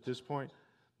finished" at this point,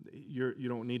 you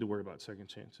don't need to worry about second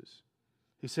chances.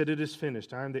 He said, "It is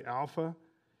finished. I am the Alpha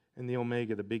and the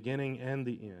Omega, the beginning and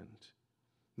the end."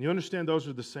 And you understand those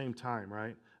are the same time,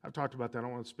 right? I've talked about that. I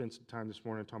don't want to spend some time this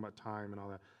morning talking about time and all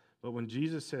that. But when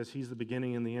Jesus says he's the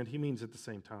beginning and the end, he means at the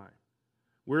same time.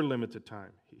 We're limited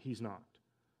time. He's not.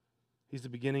 He's the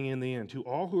beginning and the end. To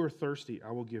all who are thirsty,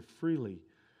 I will give freely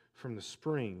from the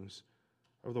springs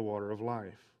of the water of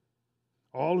life.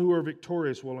 All who are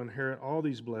victorious will inherit all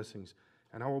these blessings,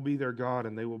 and I will be their God,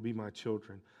 and they will be my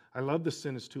children. I love the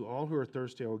sentence, to all who are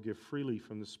thirsty, I will give freely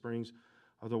from the springs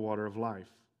of the water of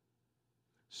life.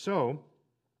 So,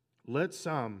 let's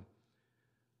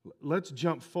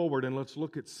jump forward and let's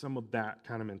look at some of that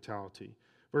kind of mentality.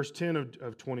 Verse 10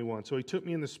 of 21. So he took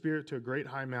me in the Spirit to a great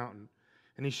high mountain,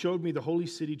 and he showed me the holy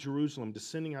city Jerusalem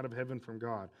descending out of heaven from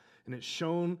God. And it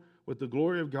shone with the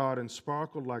glory of God and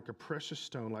sparkled like a precious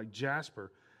stone, like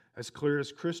jasper, as clear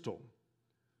as crystal.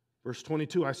 Verse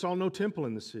 22. I saw no temple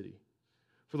in the city,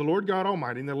 for the Lord God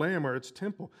Almighty and the Lamb are its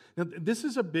temple. Now, this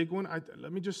is a big one.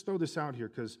 Let me just throw this out here,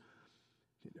 because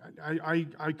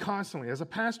I constantly, as a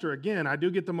pastor, again, I do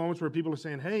get the moments where people are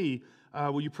saying, hey,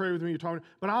 will you pray with me? You're talking.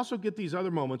 But I also get these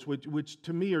other moments which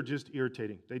to me are just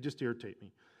irritating. They just irritate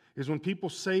me. Is when people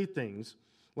say things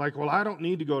like, well, I don't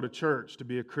need to go to church to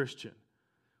be a Christian.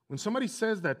 When somebody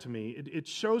says that to me, it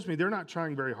shows me they're not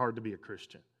trying very hard to be a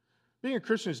Christian. Being a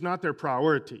Christian is not their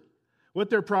priority. What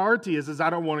their priority is I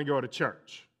don't want to go to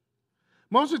church.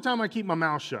 Most of the time I keep my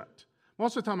mouth shut.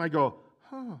 Most of the time I go,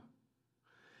 huh.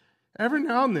 Every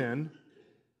now and then,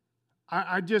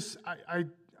 I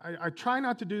try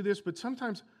not to do this, but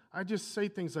sometimes I just say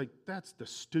things like, that's the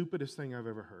stupidest thing I've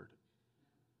ever heard.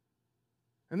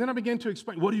 And then I begin to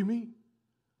explain, what do you mean?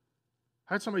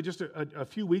 I had somebody just a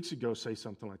few weeks ago say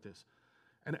something like this.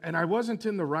 And I wasn't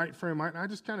in the right frame of mind. I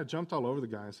just kind of jumped all over the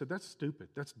guy and said, that's stupid.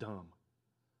 That's dumb.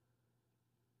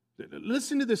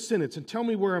 Listen to this sentence and tell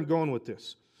me where I'm going with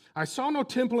this. I saw no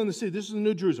temple in the city. This is the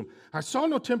New Jerusalem. I saw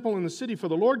no temple in the city, for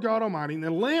the Lord God Almighty and the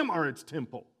Lamb are its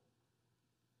temple.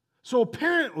 So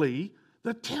apparently,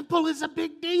 the temple is a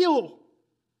big deal,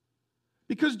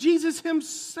 because Jesus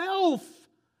himself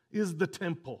is the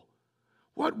temple.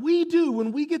 What we do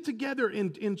when we get together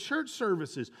in church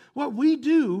services, what we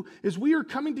do is we are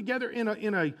coming together in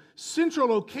a central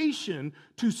location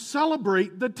to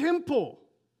celebrate the temple.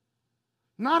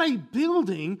 Not a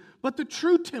building, but the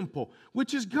true temple,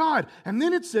 which is God. And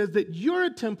then it says that you're a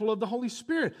temple of the Holy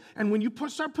Spirit. And when you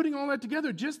start putting all that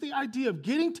together, just the idea of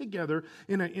getting together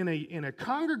in a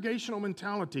congregational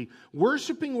mentality,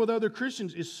 worshiping with other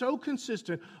Christians, is so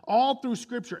consistent all through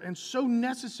Scripture, and so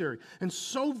necessary, and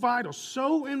so vital,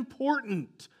 so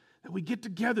important, that we get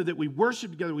together, that we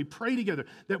worship together, we pray together,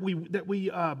 that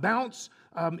we bounce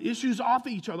issues off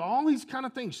of each other, all these kind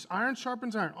of things. Iron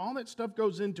sharpens iron. All that stuff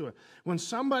goes into it. When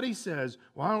somebody says,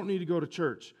 well, I don't need to go to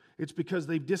church, it's because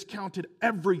they've discounted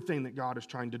everything that God is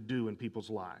trying to do in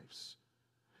people's lives.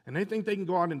 And they think they can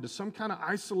go out into some kind of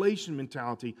isolation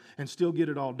mentality and still get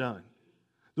it all done.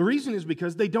 The reason is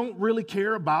because they don't really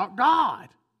care about God.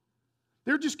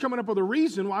 They're just coming up with a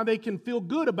reason why they can feel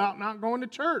good about not going to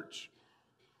church.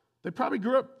 They probably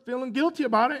grew up feeling guilty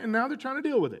about it, and now they're trying to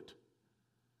deal with it.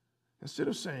 Instead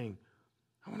of saying,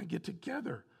 I want to get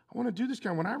together. I want to do this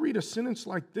kind. When I read a sentence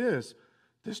like this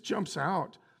jumps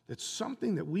out. That's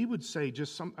something that we would say,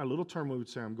 a little term we would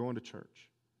say, I'm going to church.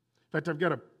 In fact, I've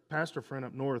got a pastor friend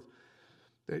up north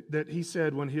that he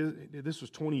said this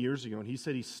was 20 years ago, and he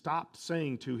said he stopped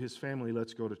saying to his family,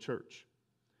 let's go to church.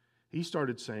 He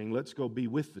started saying, let's go be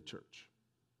with the church.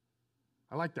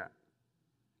 I like that.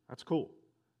 That's cool.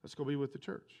 Let's go be with the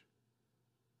church.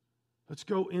 Let's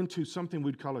go into something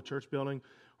we'd call a church building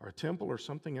or a temple or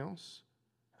something else,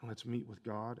 and let's meet with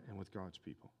God and with God's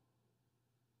people.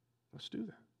 Let's do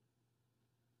that.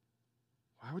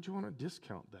 Why would you want to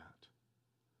discount that?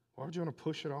 Why would you want to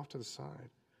push it off to the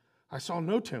side? I saw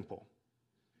no temple,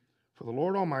 for the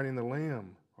Lord Almighty and the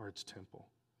Lamb are its temple.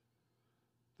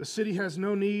 The city has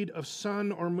no need of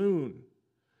sun or moon.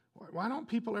 Why don't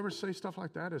people ever say stuff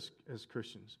like that as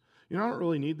Christians? I don't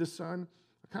really need the sun.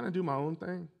 I kind of do my own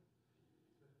thing.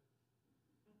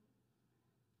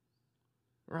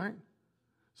 Right?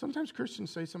 Sometimes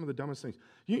Christians say some of the dumbest things.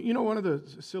 One of the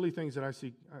silly things that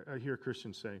I hear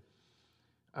Christians say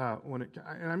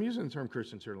And I'm using the term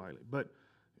Christians here lightly, but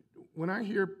when I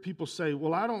hear people say,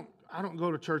 well, I don't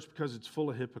go to church because it's full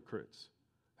of hypocrites,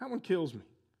 that one kills me.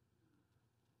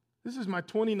 This is my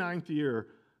 29th year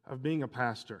of being a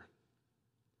pastor.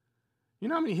 You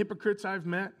know how many hypocrites I've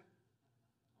met?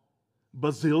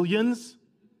 Bazillions.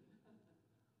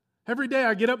 Every day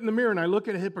I get up in the mirror and I look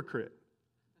at a hypocrite.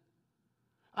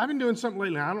 I've been doing something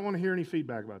lately. I don't want to hear any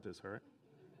feedback about this, all right?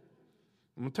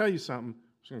 I'm going to tell you something. I'm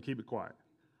just going to keep it quiet.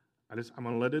 I'm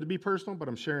going to let it be personal, but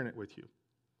I'm sharing it with you.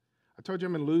 I told you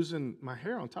I've been losing my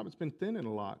hair on top. It's been thinning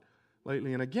a lot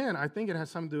lately. And again, I think it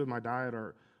has something to do with my diet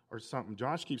or something.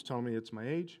 Josh keeps telling me it's my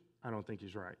age. I don't think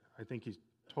he's right. I think he's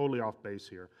totally off base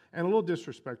here and a little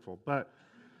disrespectful. But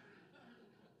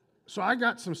so I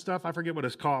got some stuff. I forget what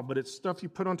it's called, but it's stuff you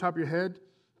put on top of your head.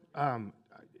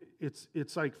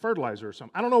 It's like fertilizer or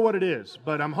something. I don't know what it is,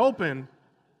 but I'm hoping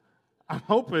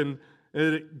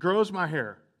that it grows my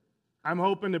hair. I'm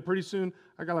hoping that pretty soon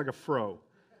I got like a fro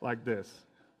like this.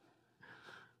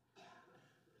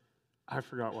 I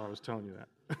forgot why I was telling you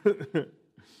that.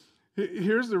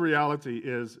 Here's the reality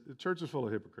is the church is full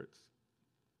of hypocrites.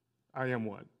 I am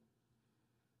one.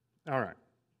 All right.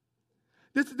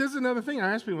 This is another thing.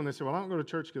 I ask people when they say, well, I don't go to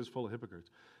church because it's full of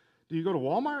hypocrites. Do you go to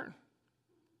Walmart?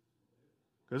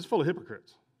 Because it's full of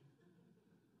hypocrites.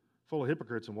 Full of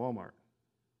hypocrites in Walmart.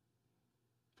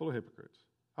 Full of hypocrites.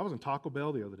 I was in Taco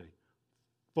Bell the other day.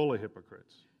 Full of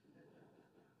hypocrites.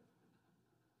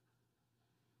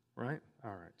 Right?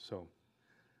 All right, so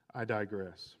I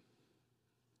digress.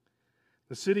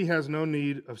 The city has no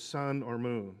need of sun or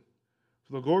moon,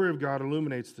 for the glory of God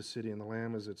illuminates the city, and the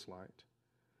Lamb is its light.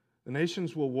 The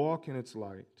nations will walk in its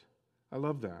light. I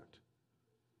love that.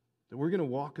 That we're going to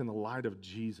walk in the light of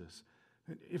Jesus.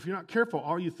 If you're not careful,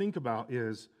 all you think about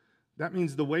is, that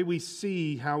means the way we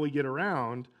see how we get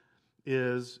around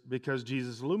is because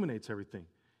Jesus illuminates everything.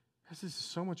 This is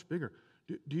so much bigger.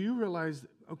 Do you realize,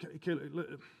 okay,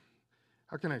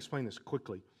 how can I explain this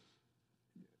quickly?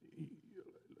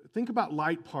 Think about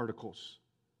light particles,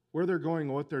 where they're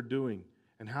going, what they're doing,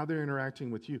 and how they're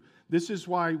interacting with you. This is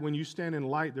why when you stand in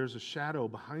light, there's a shadow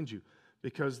behind you,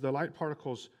 because the light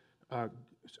particles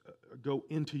go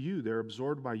into you. They're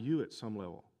absorbed by you at some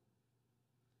level.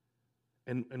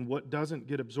 And what doesn't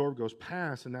get absorbed goes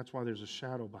past, and that's why there's a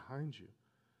shadow behind you.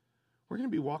 We're going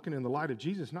to be walking in the light of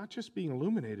Jesus, not just being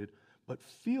illuminated, but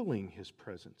feeling His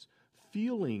presence,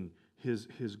 feeling His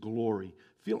glory,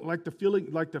 feel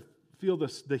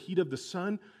the heat of the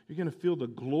sun. You're going to feel the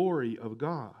glory of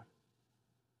God.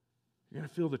 You're going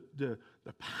to feel the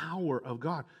power of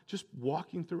God just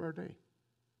walking through our day.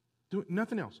 Doing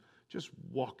nothing else, just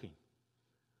walking.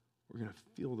 We're going to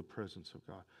feel the presence of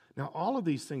God. Now, all of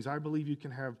these things, I believe you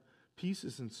can have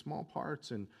pieces and small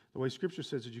parts, and the way Scripture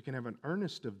says that you can have an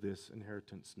earnest of this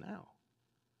inheritance now.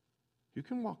 You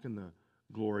can walk in the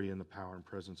glory and the power and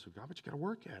presence of God, but you got to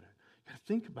work at it. You got to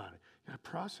think about it. You got to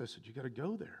process it. You got to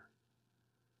go there.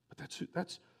 But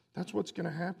that's what's going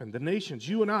to happen. The nations,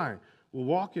 you and I, will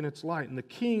walk in its light, and the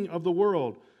King of the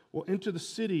world will enter the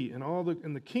city, and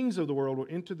the kings of the world will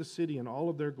enter the city in all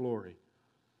of their glory.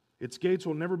 Its gates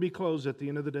will never be closed at the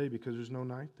end of the day because there's no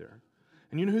night there.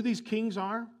 And you know who these kings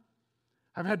are?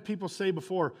 I've had people say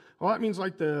before, well, that means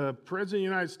like the President of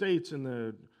the United States and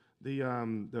the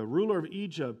ruler of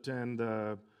Egypt and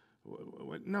the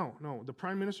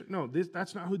Prime Minister. No,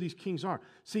 that's not who these kings are.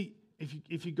 See,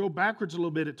 if you go backwards a little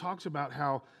bit, it talks about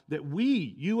how that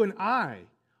you and I,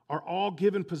 are all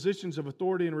given positions of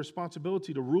authority and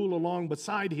responsibility to rule along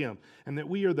beside Him, and that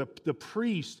we are the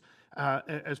priest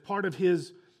as part of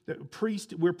His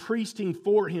priest. We're priesting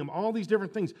for Him. All these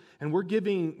different things, and we're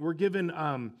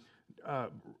given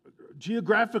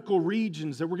geographical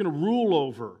regions that we're going to rule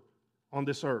over on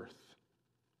this earth.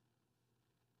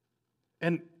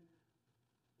 And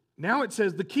now it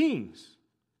says the kings.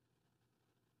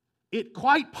 It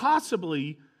quite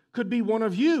possibly could be one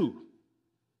of you.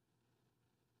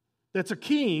 That's a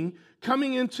king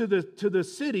coming into the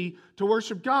city to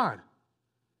worship God.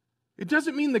 It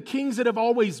doesn't mean the kings that have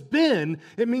always been.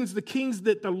 It means the kings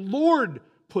that the Lord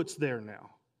puts there now.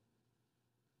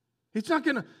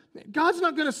 God's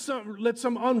not going to let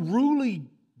some ungodly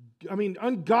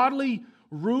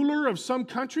ruler of some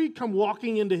country come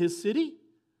walking into His city.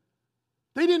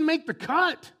 They didn't make the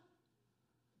cut.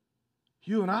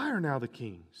 You and I are now the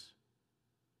kings.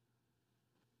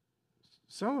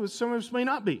 Some of us may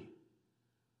not be.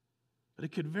 But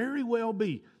it could very well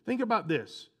be. Think about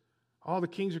this. All the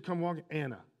kings are come walking.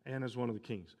 Anna's one of the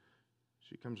kings.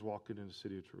 She comes walking in the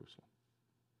city of Jerusalem.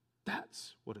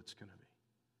 That's what it's going to be.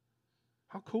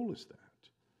 How cool is that?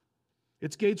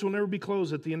 Its gates will never be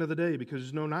closed at the end of the day because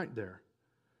there's no night there.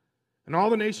 And all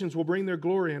the nations will bring their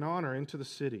glory and honor into the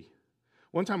city.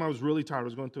 One time I was really tired. I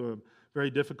was going through a very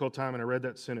difficult time, and I read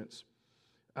that sentence.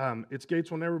 Its gates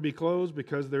will never be closed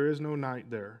because there is no night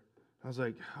there. I was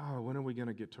like, oh, when are we going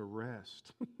to get to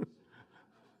rest?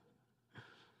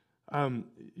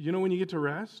 You know when you get to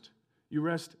rest? You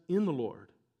rest in the Lord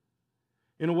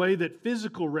in a way that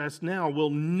physical rest now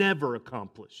will never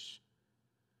accomplish.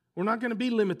 We're not going to be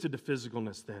limited to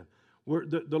physicalness then.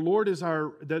 The Lord is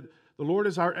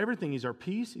our everything. He's our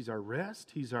peace. He's our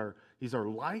rest. He's our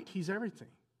light. He's everything.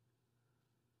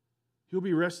 You'll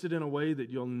be rested in a way that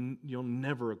you'll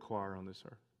never acquire on this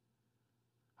earth.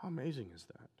 How amazing is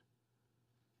that?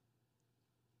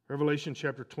 Revelation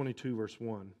chapter 22, verse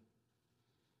 1.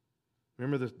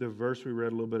 Remember the verse we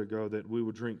read a little bit ago, that we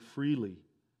would drink freely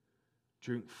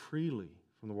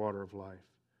from the water of life.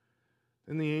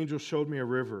 Then the angel showed me a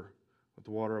river with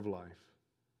the water of life,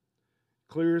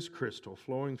 clear as crystal,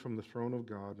 flowing from the throne of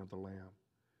God and of the Lamb.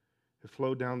 It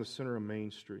flowed down the center of Main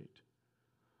Street.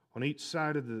 On each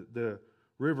side of the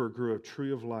river grew a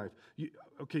tree of life.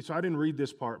 Okay, so I didn't read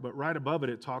this part, but right above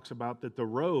it talks about that the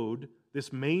road,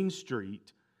 this Main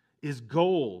Street, is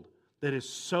gold that is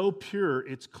so pure,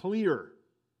 it's clear.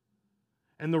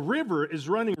 And the river is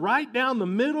running right down the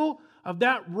middle of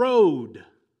that road.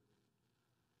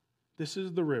 This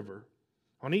is the river.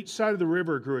 On each side of the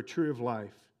river grew a tree of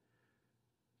life,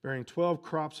 bearing 12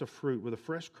 crops of fruit, with a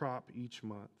fresh crop each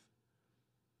month.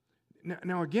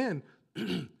 Now again,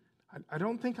 I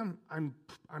don't think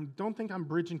I'm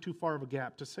bridging too far of a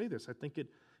gap to say this. I think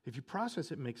if you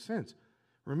process it, makes sense.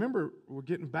 Remember, we're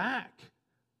getting back.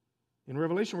 In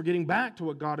Revelation, we're getting back to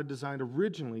what God had designed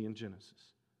originally in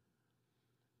Genesis.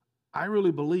 I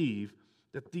really believe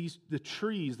that the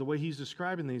trees, the way he's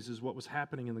describing these, is what was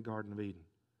happening in the Garden of Eden.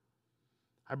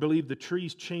 I believe the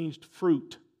trees changed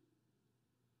fruit.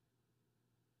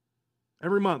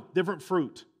 Every month, different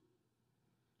fruit.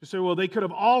 You say, well, they could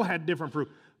have all had different fruit.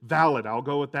 Valid, I'll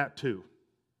go with that too.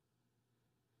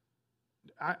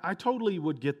 I totally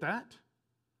would get that.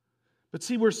 But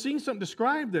see, we're seeing something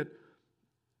described that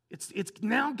it's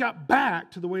now got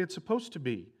back to the way it's supposed to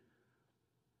be.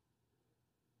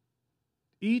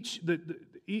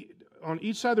 On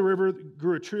each side of the river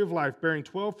grew a tree of life, bearing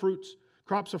 12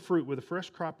 crops of fruit, with a fresh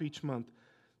crop each month.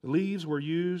 The leaves were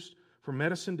used for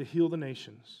medicine to heal the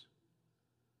nations.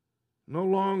 No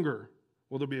longer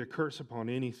will there be a curse upon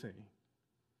anything.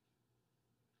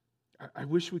 I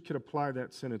wish we could apply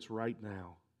that sentence right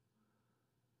now.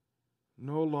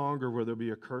 No longer will there be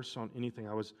a curse on anything.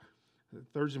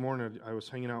 Thursday morning, I was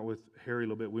hanging out with Harry a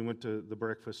little bit. We went to the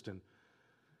breakfast,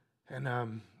 and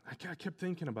I kept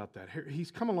thinking about that.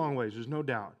 He's come a long ways, there's no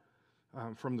doubt,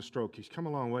 from the stroke. He's come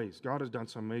a long ways. God has done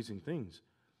some amazing things,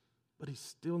 but he's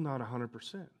still not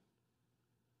 100%.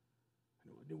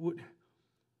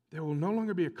 There will no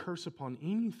longer be a curse upon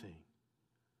anything.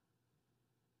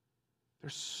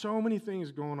 There's so many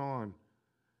things going on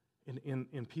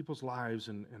in people's lives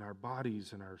and our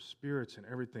bodies and our spirits and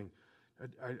everything.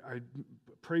 I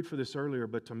prayed for this earlier,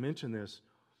 but to mention this,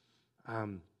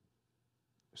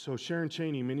 so Sharon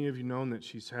Cheney, many of you know that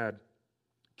she's had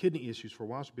kidney issues for a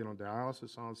while. She's been on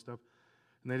dialysis, all that stuff,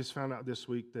 and they just found out this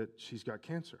week that she's got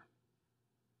cancer.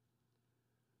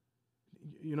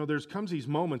 You know, comes these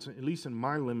moments, at least in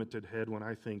my limited head, when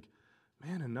I think,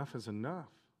 man, enough is enough.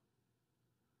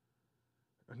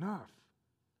 Enough.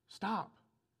 Stop.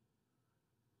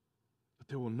 But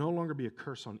there will no longer be a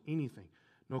curse on anything.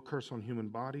 No curse on human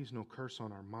bodies, no curse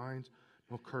on our minds,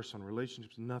 no curse on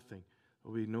relationships, nothing.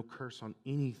 There will be no curse on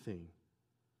anything.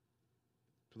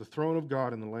 For the throne of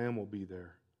God and the Lamb will be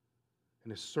there,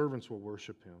 and his servants will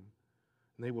worship him.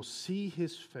 And they will see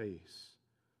his face.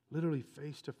 Literally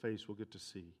face to face we'll get to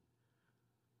see.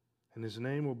 And his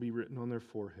name will be written on their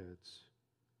foreheads.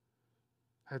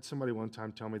 I had somebody one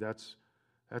time tell me that's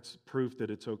proof that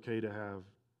it's okay to have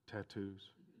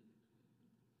tattoos.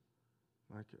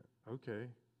 Like, okay.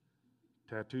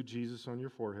 Tattoo Jesus on your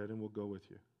forehead and we'll go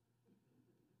with you.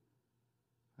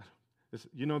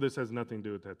 You know this has nothing to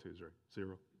do with tattoos, right?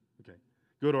 Zero. Okay.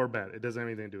 Good or bad. It doesn't have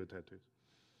anything to do with tattoos.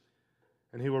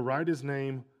 And he will write his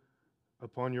name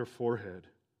upon your forehead.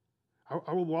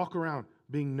 I will walk around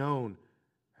being known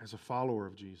as a follower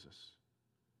of Jesus.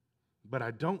 But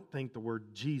I don't think the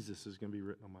word Jesus is going to be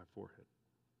written on my forehead.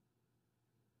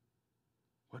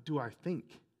 What do I think?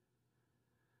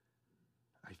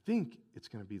 I think it's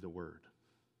going to be the Word.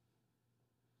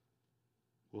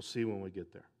 We'll see when we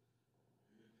get there.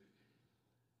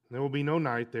 There will be no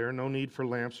night there, no need for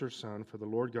lamps or sun, for the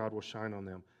Lord God will shine on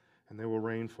them, and they will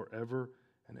reign forever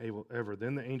and ever.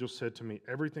 Then the angel said to me,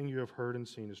 everything you have heard and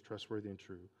seen is trustworthy and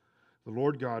true. The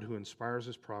Lord God, who inspires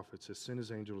his prophets, has sent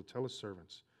his angel to tell his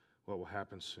servants what will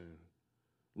happen soon.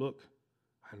 Look,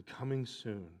 I'm coming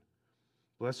soon.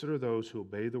 Blessed are those who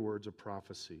obey the words of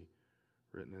prophecy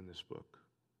written in this book.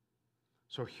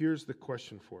 So here's the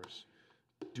question for us.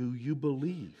 Do you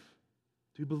believe?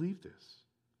 Do you believe this?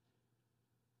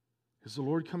 Is the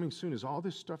Lord coming soon? Is all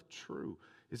this stuff true?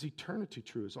 Is eternity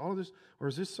true? Is all of this, or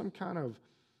is this some kind of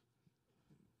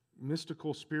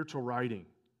mystical spiritual writing?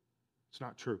 It's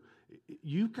not true.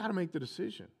 You've got to make the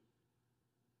decision.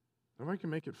 Nobody can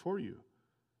make it for you.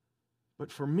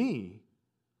 But for me,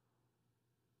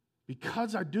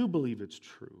 because I do believe it's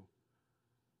true,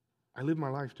 I live my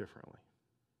life differently.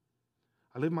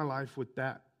 I live my life with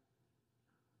that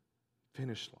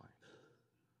finish line.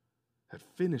 That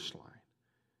finish line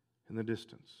in the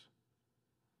distance.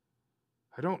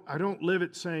 I don't live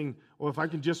it saying, well, if I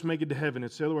can just make it to heaven,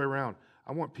 it's the other way around.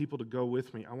 I want people to go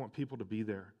with me. I want people to be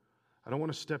there. I don't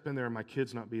want to step in there and my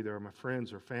kids not be there, or my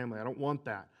friends or family. I don't want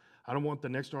that. I don't want the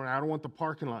next door. I don't want the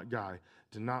parking lot guy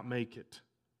to not make it.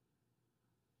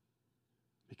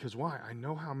 Because why? I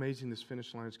know how amazing this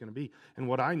finish line is going to be. And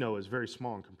what I know is very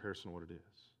small in comparison to what it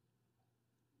is.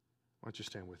 Why don't you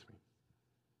stand with me?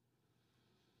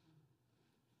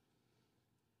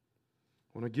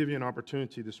 I want to give you an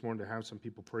opportunity this morning to have some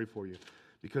people pray for you.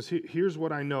 Because here's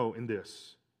what I know in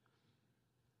this.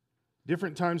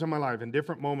 Different times in my life and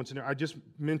different moments. And I just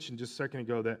mentioned just a second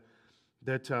ago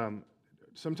that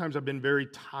sometimes I've been very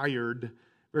tired,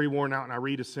 very worn out, and I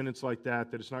read a sentence like that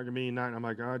it's not going to be a night, and I'm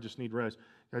like, oh, I just need rest.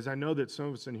 Guys, I know that some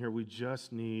of us in here, we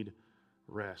just need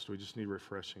rest. We just need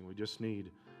refreshing. We just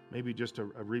need maybe just a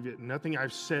review. Nothing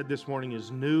I've said this morning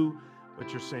is new,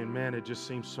 but you're saying, man, it just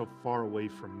seems so far away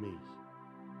from me.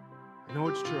 I know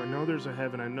it's true. I know there's a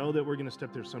heaven. I know that we're going to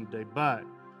step there someday, but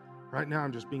right now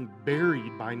I'm just being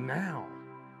buried by now.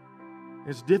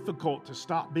 It's difficult to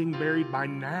stop being buried by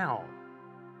now.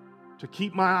 To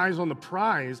keep my eyes on the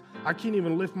prize, I can't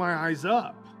even lift my eyes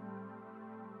up.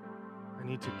 I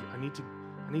need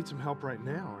some help right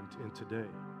now and today.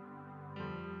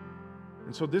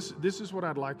 And so this is what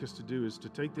I'd like us to do, is to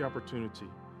take the opportunity,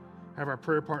 have our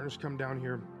prayer partners come down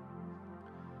here,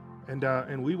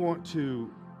 and we want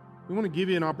to give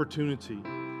you an opportunity.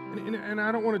 And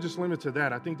I don't want to just limit to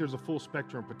that. I think there's a full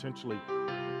spectrum potentially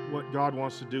what God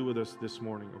wants to do with us this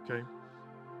morning, okay?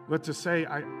 But to say,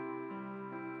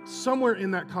 somewhere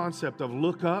in that concept of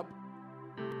look up,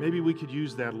 maybe we could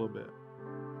use that a little bit.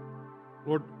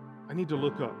 Lord, I need to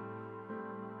look up.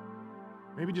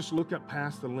 Maybe just look up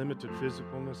past the limited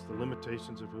physicalness, the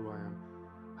limitations of who I am.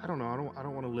 I don't know. I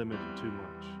don't want to limit it too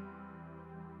much.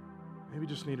 Maybe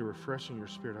just need a refreshing your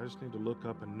spirit. I just need to look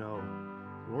up and know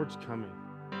the Lord's coming.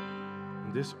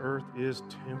 And this earth is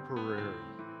temporary.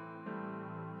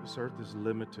 This earth is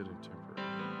limited and temporary.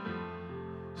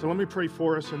 So let me pray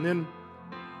for us, and then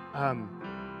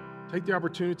take the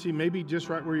opportunity, maybe just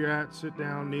right where you're at, sit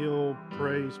down, kneel,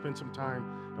 pray, spend some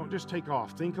time. Don't just take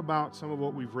off. Think about some of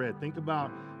what we've read. Think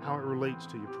about how it relates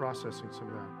to you, processing some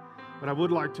of that. But I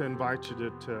would like to invite you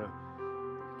to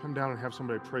come down and have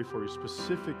somebody pray for you,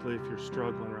 specifically if you're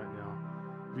struggling right now.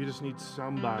 If you just need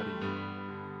somebody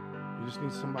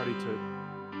to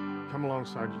come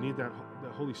alongside. You need that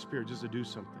Holy Spirit just to do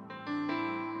something.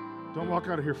 Don't walk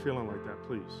out of here feeling like that,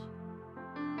 please.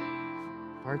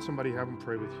 Find somebody, have them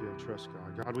pray with you, and trust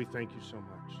God. God, we thank you so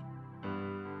much.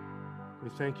 We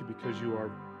thank you because you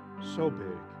are so big.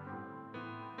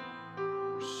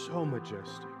 You're so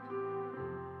majestic.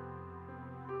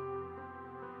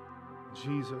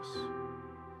 Jesus,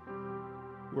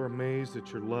 we're amazed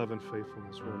at your love and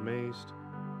faithfulness. We're amazed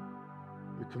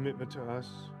at your commitment to us.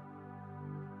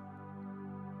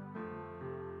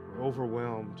 We're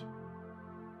overwhelmed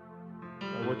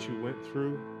by what you went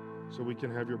through so we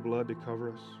can have your blood to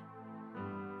cover us.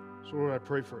 So Lord, I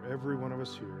pray for every one of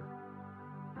us here.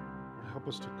 Lord, help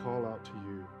us to call out to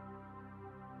you.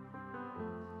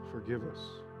 Forgive us.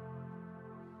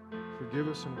 Forgive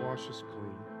us and wash us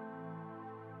clean.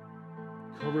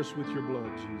 Cover us with your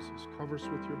blood, Jesus. Cover us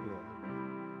with your blood.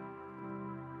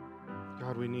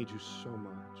 God, we need you so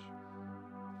much.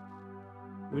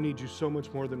 We need you so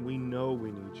much more than we know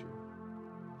we need you.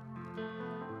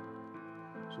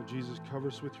 So Jesus, cover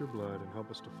us with your blood and help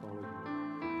us to follow you.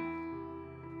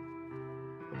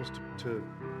 Help us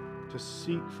to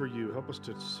seek for you. Help us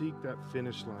to seek that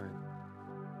finish line.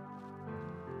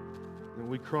 When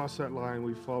we cross that line,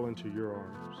 we fall into your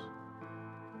arms.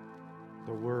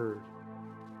 The Word,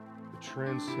 the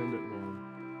transcendent one,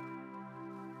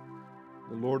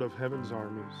 the Lord of heaven's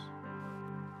armies,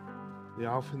 the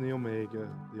Alpha and the Omega,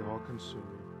 the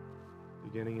all-consuming,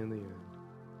 beginning and the end.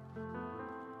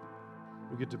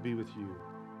 We get to be with you.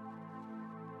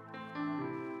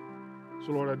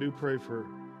 So, Lord, I do pray for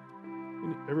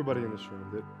everybody in this room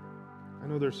that I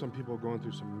know there's some people going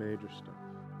through some major stuff.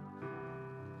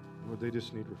 Lord, they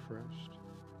just need refreshed.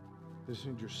 They just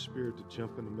need your Spirit to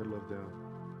jump in the middle of them.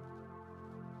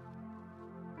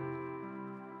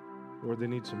 Lord, they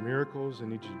need some miracles. They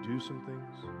need you to do some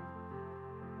things.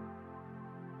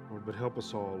 Lord, but help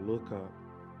us all look up,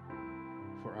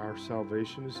 for our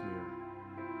salvation is near.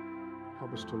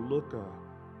 Help us to look up.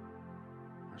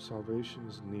 Our salvation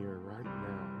is near right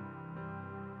now.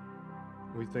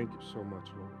 We thank you so much,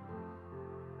 Lord.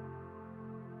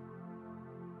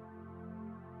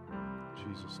 In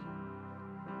Jesus' name.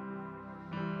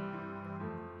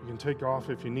 You can take off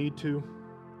if you need to,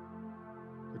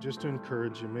 but just to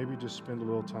encourage you, maybe just spend a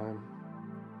little time.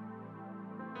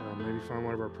 Maybe find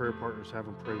one of our prayer partners, have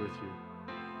them pray with you.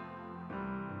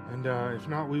 And if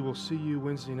not, we will see you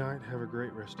Wednesday night. Have a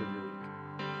great rest of your week.